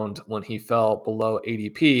round when he fell below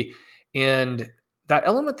ADP. And that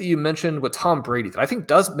element that you mentioned with Tom Brady, that I think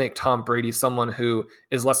does make Tom Brady someone who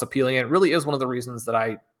is less appealing, and it really is one of the reasons that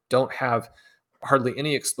I don't have hardly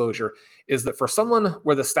any exposure, is that for someone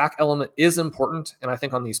where the stack element is important, and I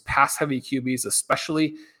think on these pass-heavy QBs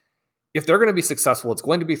especially, if they're going to be successful, it's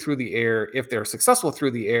going to be through the air. If they're successful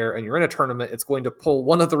through the air and you're in a tournament, it's going to pull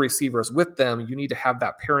one of the receivers with them. You need to have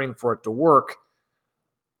that pairing for it to work.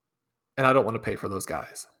 And I don't want to pay for those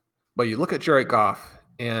guys. But you look at Jared Goff,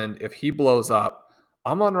 and if he blows up,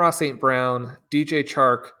 Amon-Ra St. Brown, DJ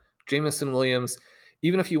Chark, Jameson Williams,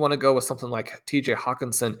 even if you want to go with something like TJ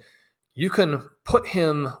Hawkinson, you can put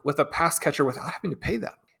him with a pass catcher without having to pay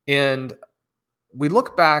them. And we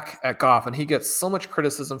look back at Goff, and he gets so much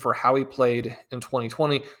criticism for how he played in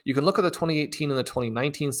 2020. You can look at the 2018 and the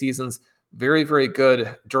 2019 seasons, very, very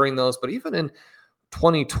good during those. But even in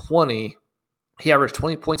 2020, he averaged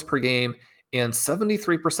 20 points per game, and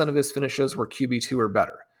 73% of his finishes were QB2 or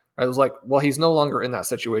better. I was like, well, he's no longer in that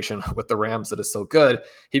situation with the Rams that is so good.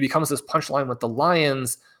 He becomes this punchline with the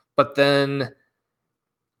Lions, but then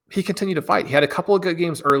he continued to fight. He had a couple of good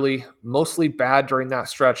games early, mostly bad during that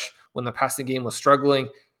stretch when the passing game was struggling.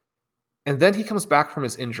 And then he comes back from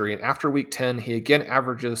his injury. And after week 10, he again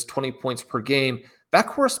averages 20 points per game. That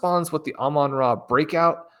corresponds with the Amon-Ra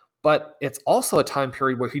breakout, but it's also a time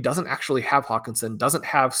period where he doesn't actually have Hawkinson, doesn't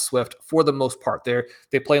have Swift for the most part.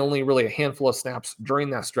 They play only really a handful of snaps during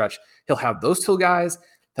that stretch. He'll have those two guys.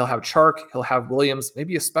 He'll have Chark. He'll have Williams,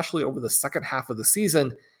 maybe especially over the second half of the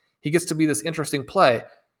season. He gets to be this interesting play.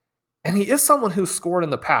 And he is someone who scored in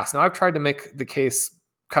the past. Now, I've tried to make the case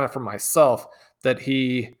kind of for myself that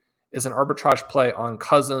he is an arbitrage play on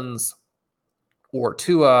Cousins or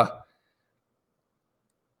Tua.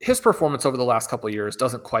 His performance over the last couple of years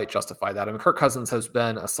doesn't quite justify that. I mean, Kirk Cousins has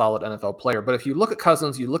been a solid NFL player, but if you look at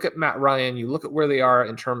Cousins, you look at Matt Ryan, you look at where they are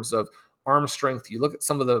in terms of arm strength, you look at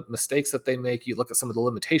some of the mistakes that they make, you look at some of the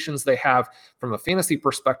limitations they have from a fantasy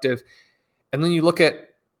perspective, and then you look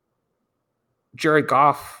at Jared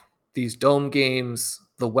Goff, these dome games,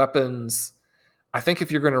 the weapons. I think if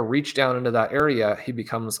you're going to reach down into that area, he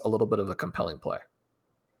becomes a little bit of a compelling play.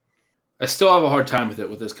 I still have a hard time with it,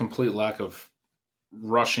 with this complete lack of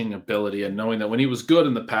rushing ability, and knowing that when he was good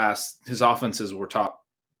in the past, his offenses were top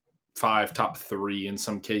 5, top 3 in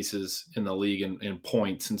some cases in the league in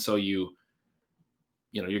points. And so you're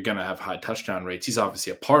going to have high touchdown rates. He's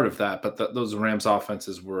obviously a part of that, but those Rams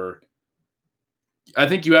offenses were, I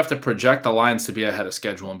think you have to project the Lions to be ahead of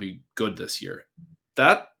schedule and be good this year.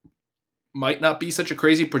 That might not be such a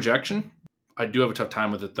crazy projection. I do have a tough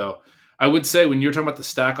time with it, though. I would say when you're talking about the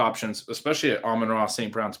stack options, especially at Amon-Ra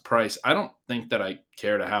St. Brown's price, I don't think that I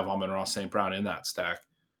care to have Amon-Ra St. Brown in that stack,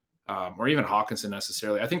 or even Hawkinson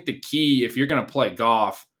necessarily. I think the key, if you're going to play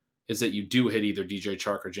Goff, is that you do hit either DJ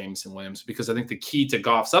Chark or Jameson Williams, because I think the key to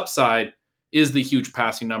Goff's upside is the huge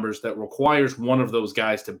passing numbers that requires one of those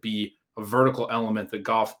guys to be a vertical element that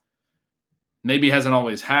Goff maybe hasn't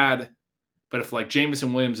always had. But if like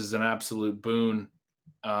Jameson Williams is an absolute boon,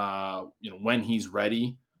 when he's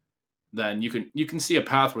ready, then you can see a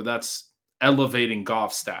path where that's elevating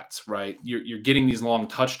Goff stats, right? You're getting these long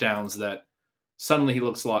touchdowns that suddenly he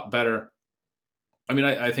looks a lot better. I mean,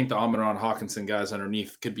 I think the Amon-Ra and Hawkinson guys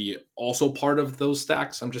underneath could be also part of those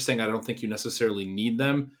stacks. I'm just saying I don't think you necessarily need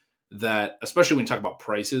them. That, especially when you talk about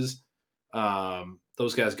prices,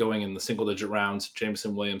 those guys going in the single-digit rounds,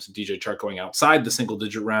 Jameson Williams and DJ Chark going outside the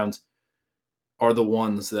single-digit rounds, are the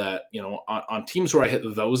ones that, on teams where I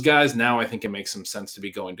hit those guys, now I think it makes some sense to be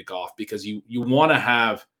going to Goff, because you want to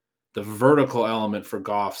have the vertical element for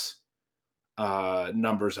Goff's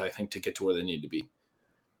numbers, I think, to get to where they need to be.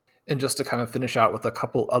 And just to kind of finish out with a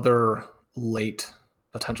couple other late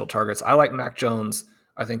potential targets, I like Mac Jones.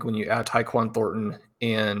 I think when you add Tyquan Thornton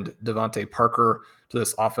and Devontae Parker to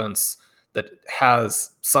this offense that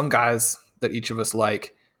has some guys that each of us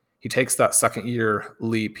like, he takes that second-year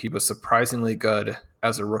leap. He was surprisingly good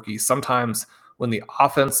as a rookie. Sometimes when the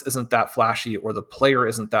offense isn't that flashy or the player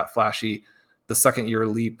isn't that flashy, the second-year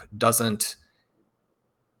leap doesn't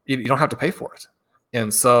 – you don't have to pay for it.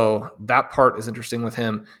 And so that part is interesting with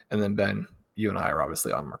him. And then, Ben, you and I are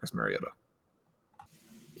obviously on Marcus Mariota.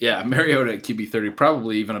 Yeah, Mariota at QB30,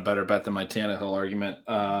 probably even a better bet than my Tannehill argument.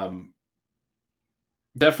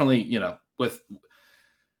 Definitely, with –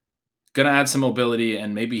 going to add some mobility,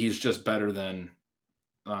 and maybe he's just better than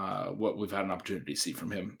what we've had an opportunity to see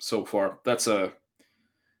from him so far. That's a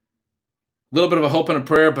little bit of a hope and a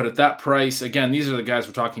prayer, but at that price, again, these are the guys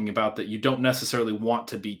we're talking about that you don't necessarily want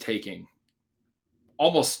to be taking,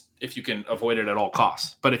 almost if you can avoid it at all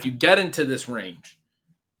costs. But if you get into this range,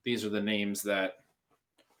 these are the names that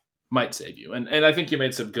might save you. And I think you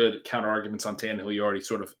made some good counter arguments on Tannehill. You already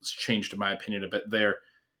sort of changed my opinion a bit there.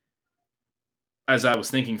 As I was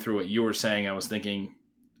thinking through what you were saying, I was thinking,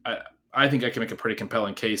 I think I can make a pretty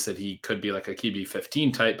compelling case that he could be like a QB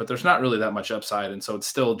 15 type, but there's not really that much upside. And so it's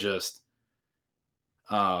still just,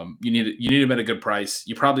 you need him at a good price.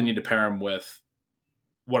 You probably need to pair him with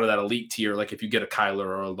one of that elite tier. Like if you get a Kyler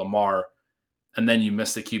or a Lamar, and then you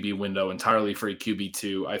miss the QB window entirely for a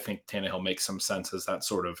QB2, I think Tannehill makes some sense as that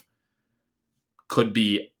sort of could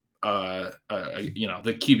be, the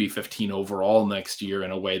QB 15 overall next year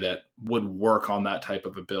in a way that would work on that type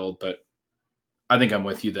of a build. But I think I'm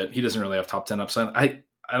with you that he doesn't really have top 10 upside.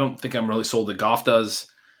 I don't think I'm really sold that Goff does.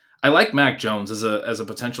 I like Mac Jones as a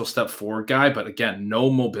potential step forward guy, but again, no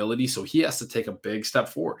mobility. So he has to take a big step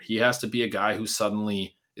forward. He has to be a guy who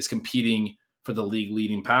suddenly is competing for the league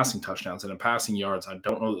leading passing touchdowns and in passing yards. I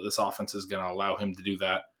don't know that this offense is going to allow him to do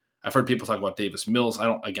that. I've heard people talk about Davis Mills.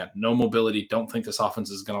 No mobility. Don't think this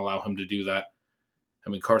offense is going to allow him to do that.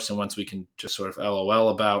 I mean, Carson Wentz, we can just sort of LOL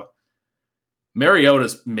about.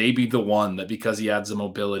 Mariota's maybe the one that because he adds the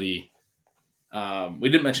mobility. We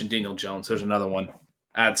didn't mention Daniel Jones. There's another one.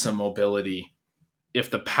 Add some mobility.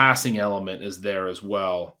 If the passing element is there as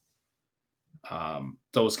well,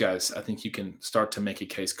 those guys, I think you can start to make a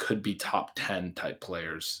case, could be top 10 type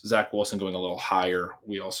players. Zach Wilson going a little higher,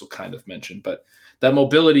 we also kind of mentioned. But that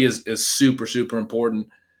mobility is super, super important.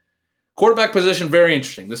 Quarterback position, very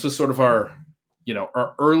interesting. This was sort of our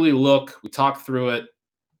early look. We talked through it.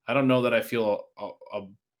 I don't know that I feel a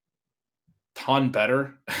ton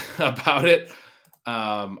better about it.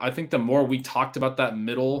 I think the more we talked about that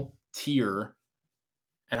middle tier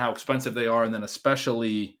and how expensive they are, and then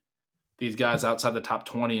especially these guys outside the top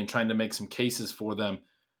 20 and trying to make some cases for them,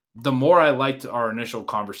 the more I liked our initial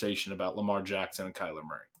conversation about Lamar Jackson and Kyler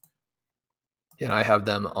Murray. And I have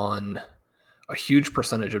them on a huge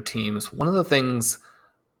percentage of teams. One of the things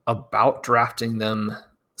about drafting them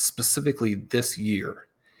specifically this year,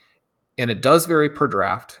 and it does vary per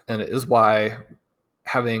draft, and it is why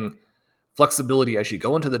having flexibility as you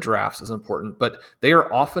go into the drafts is important, but they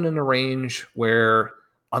are often in a range where,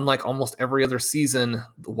 unlike almost every other season,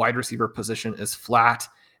 the wide receiver position is flat.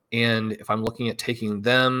 And if I'm looking at taking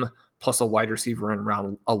them plus a wide receiver in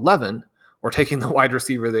round 11, or taking the wide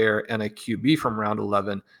receiver there and a QB from round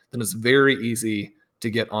 11, then it's very easy to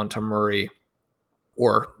get onto Murray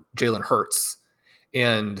or Jalen Hurts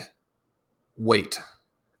and wait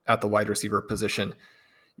at the wide receiver position.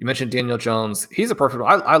 You mentioned Daniel Jones. He's a perfect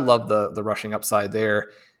one. I love the rushing upside there.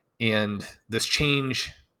 And this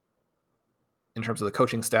change in terms of the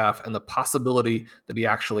coaching staff and the possibility that he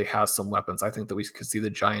actually has some weapons. I think that we could see the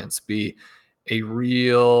Giants be a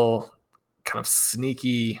real kind of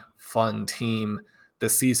sneaky, fun team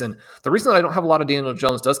this season. The reason that I don't have a lot of Daniel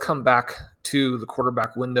Jones does come back to the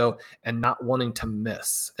quarterback window and not wanting to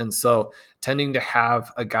miss. And so tending to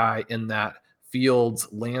have a guy in that Fields,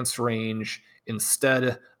 Lance range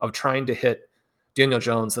instead of trying to hit Daniel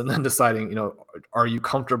Jones and then deciding, are you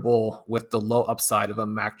comfortable with the low upside of a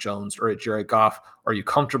Mac Jones or a Jared Goff? Are you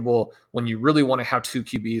comfortable when you really want to have two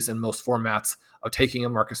QBs in most formats of taking a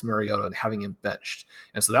Marcus Mariota and having him benched?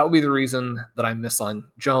 And so that would be the reason that I miss on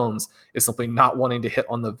Jones, is simply not wanting to hit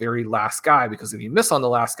on the very last guy, because if you miss on the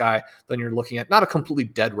last guy, then you're looking at not a completely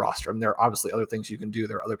dead roster. I mean, there are obviously other things you can do.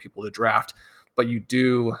 There are other people to draft, but you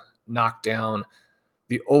do knock down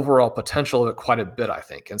the overall potential of it quite a bit, I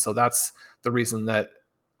think. And so that's the reason that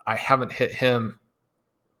I haven't hit him.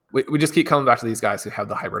 We just keep coming back to these guys who have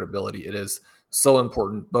the hybrid ability. It is so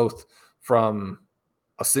important, both from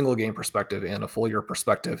a single game perspective and a full year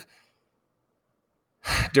perspective.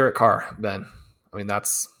 Derek Carr, Ben. I mean,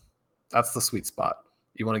 that's the sweet spot.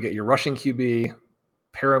 You want to get your rushing QB,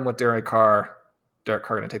 pair him with Derek Carr. Derek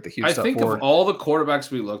Carr going to take the huge step forward. I think of all the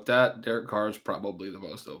quarterbacks we looked at, Derek Carr is probably the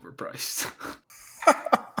most overpriced.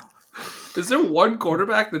 Is there one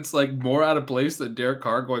quarterback that's like more out of place than Derek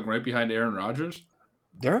Carr going right behind Aaron Rodgers?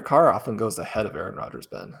 Derek Carr often goes ahead of Aaron Rodgers,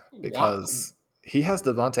 Ben, because he has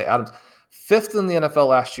Devontae Adams, 5th in the NFL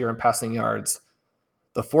last year in passing yards.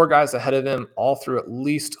 The 4 guys ahead of him all threw at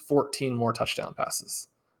least 14 more touchdown passes.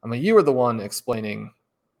 I mean, you were the one explaining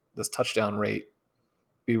this touchdown rate.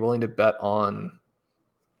 Be willing to bet on.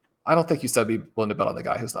 I don't think you said be willing to bet on the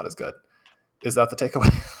guy who's not as good. Is that the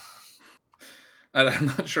takeaway? I'm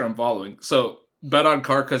not sure I'm following. So bet on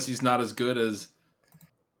Carr because he's not as good as.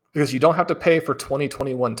 Because you don't have to pay for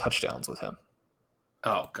 2021 touchdowns with him.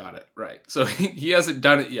 Oh, got it. Right. So he hasn't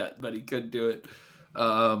done it yet, but he could do it.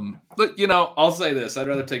 But, I'll say this. I'd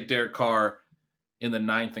rather take Derek Carr in the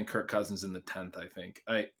 9th and Kirk Cousins in the 10th, I think.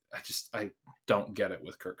 I don't get it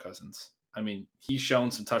with Kirk Cousins. I mean, he's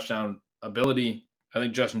shown some touchdown ability. I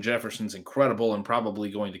think Justin Jefferson's incredible and probably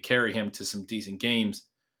going to carry him to some decent games.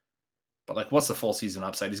 But like, what's the full season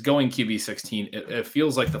upside? He's going QB 16. It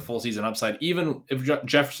feels like the full season upside. Even if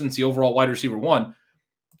Jefferson's the overall wide receiver 1,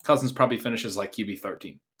 Cousins probably finishes like QB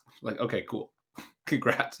 13. Like, okay, cool.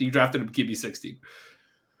 Congrats. You drafted him QB 16.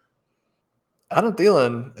 Adam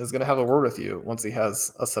Thielen is going to have a word with you once he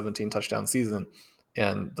has a 17 touchdown season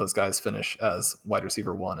and those guys finish as wide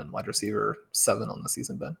receiver 1 and wide receiver 7 on the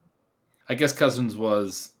season, Ben. I guess Cousins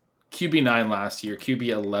was QB 9 last year, QB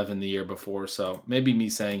 11 the year before. So maybe me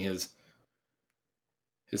saying his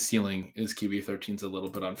ceiling is QB 13 is a little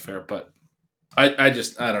bit unfair, but I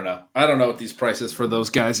don't know. I don't know what these prices for those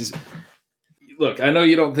guys is. Look, I know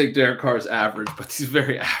you don't think Derek Carr is average, but these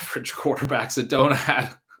very average quarterbacks that don't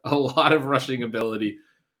have a lot of rushing ability,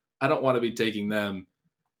 I don't want to be taking them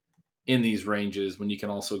in these ranges when you can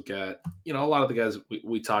also get, a lot of the guys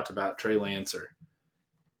we talked about, Trey Lance, or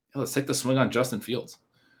let's take the swing on Justin Fields.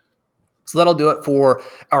 So that'll do it for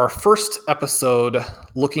our first episode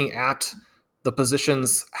looking at the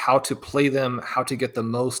positions, how to play them, how to get the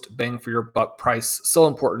most bang for your buck price. So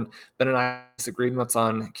important. Ben and I disagreements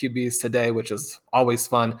on QBs today, which is always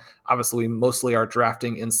fun. Obviously, we mostly are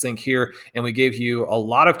drafting in sync here, and we gave you a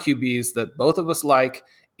lot of QBs that both of us like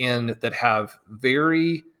and that have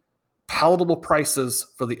very palatable prices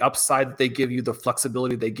for the upside that they give you, the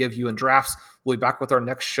flexibility they give you in drafts. We'll be back with our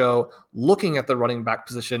next show looking at the running back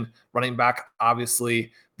position. Running back,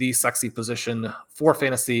 obviously, the sexy position for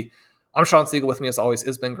fantasy. I'm Sean Siegel. With me, as always,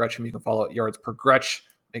 is Ben Gretch. You can follow at Yards Per Gretch.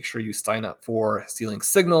 Make sure you sign up for Stealing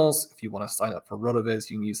Signals. If you want to sign up for RotoViz,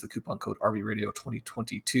 you can use the coupon code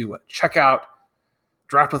RVRadio2022 at checkout.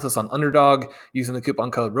 Draft with us on Underdog using the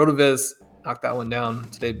coupon code RotoViz. Knock that one down.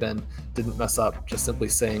 Today, Ben didn't mess up, just simply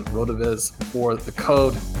saying RotoViz for the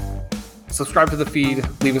code. Subscribe to the feed.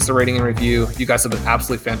 Leave us a rating and review. You guys have been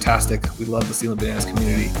absolutely fantastic. We love the Stealing Bananas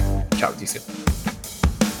community. Chat with you soon.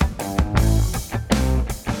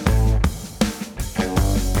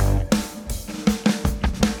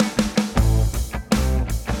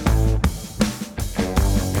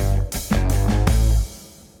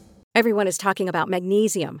 Everyone is talking about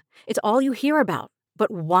magnesium. It's all you hear about. But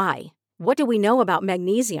why? What do we know about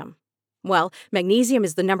magnesium? Well, magnesium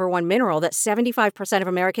is the number one mineral that 75% of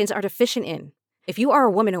Americans are deficient in. If you are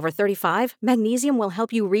a woman over 35, magnesium will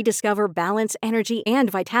help you rediscover balance, energy, and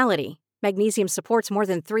vitality. Magnesium supports more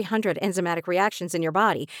than 300 enzymatic reactions in your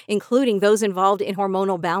body, including those involved in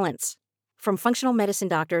hormonal balance. From functional medicine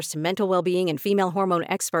doctors to mental well-being and female hormone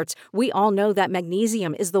experts, we all know that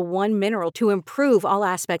magnesium is the one mineral to improve all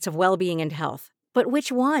aspects of well-being and health. But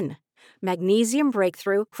which one? Magnesium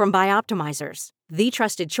Breakthrough from Bioptimizers, the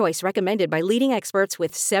trusted choice recommended by leading experts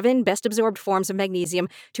with 7 best-absorbed forms of magnesium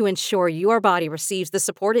to ensure your body receives the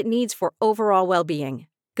support it needs for overall well-being.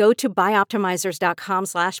 Go to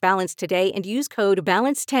bioptimizers.com/balance today and use code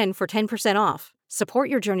BALANCE10 for 10% off. Support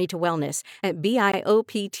your journey to wellness at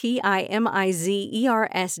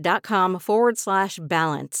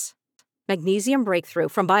bioptimizers.com/balance. Magnesium Breakthrough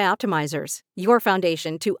from Bioptimizers, your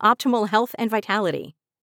foundation to optimal health and vitality.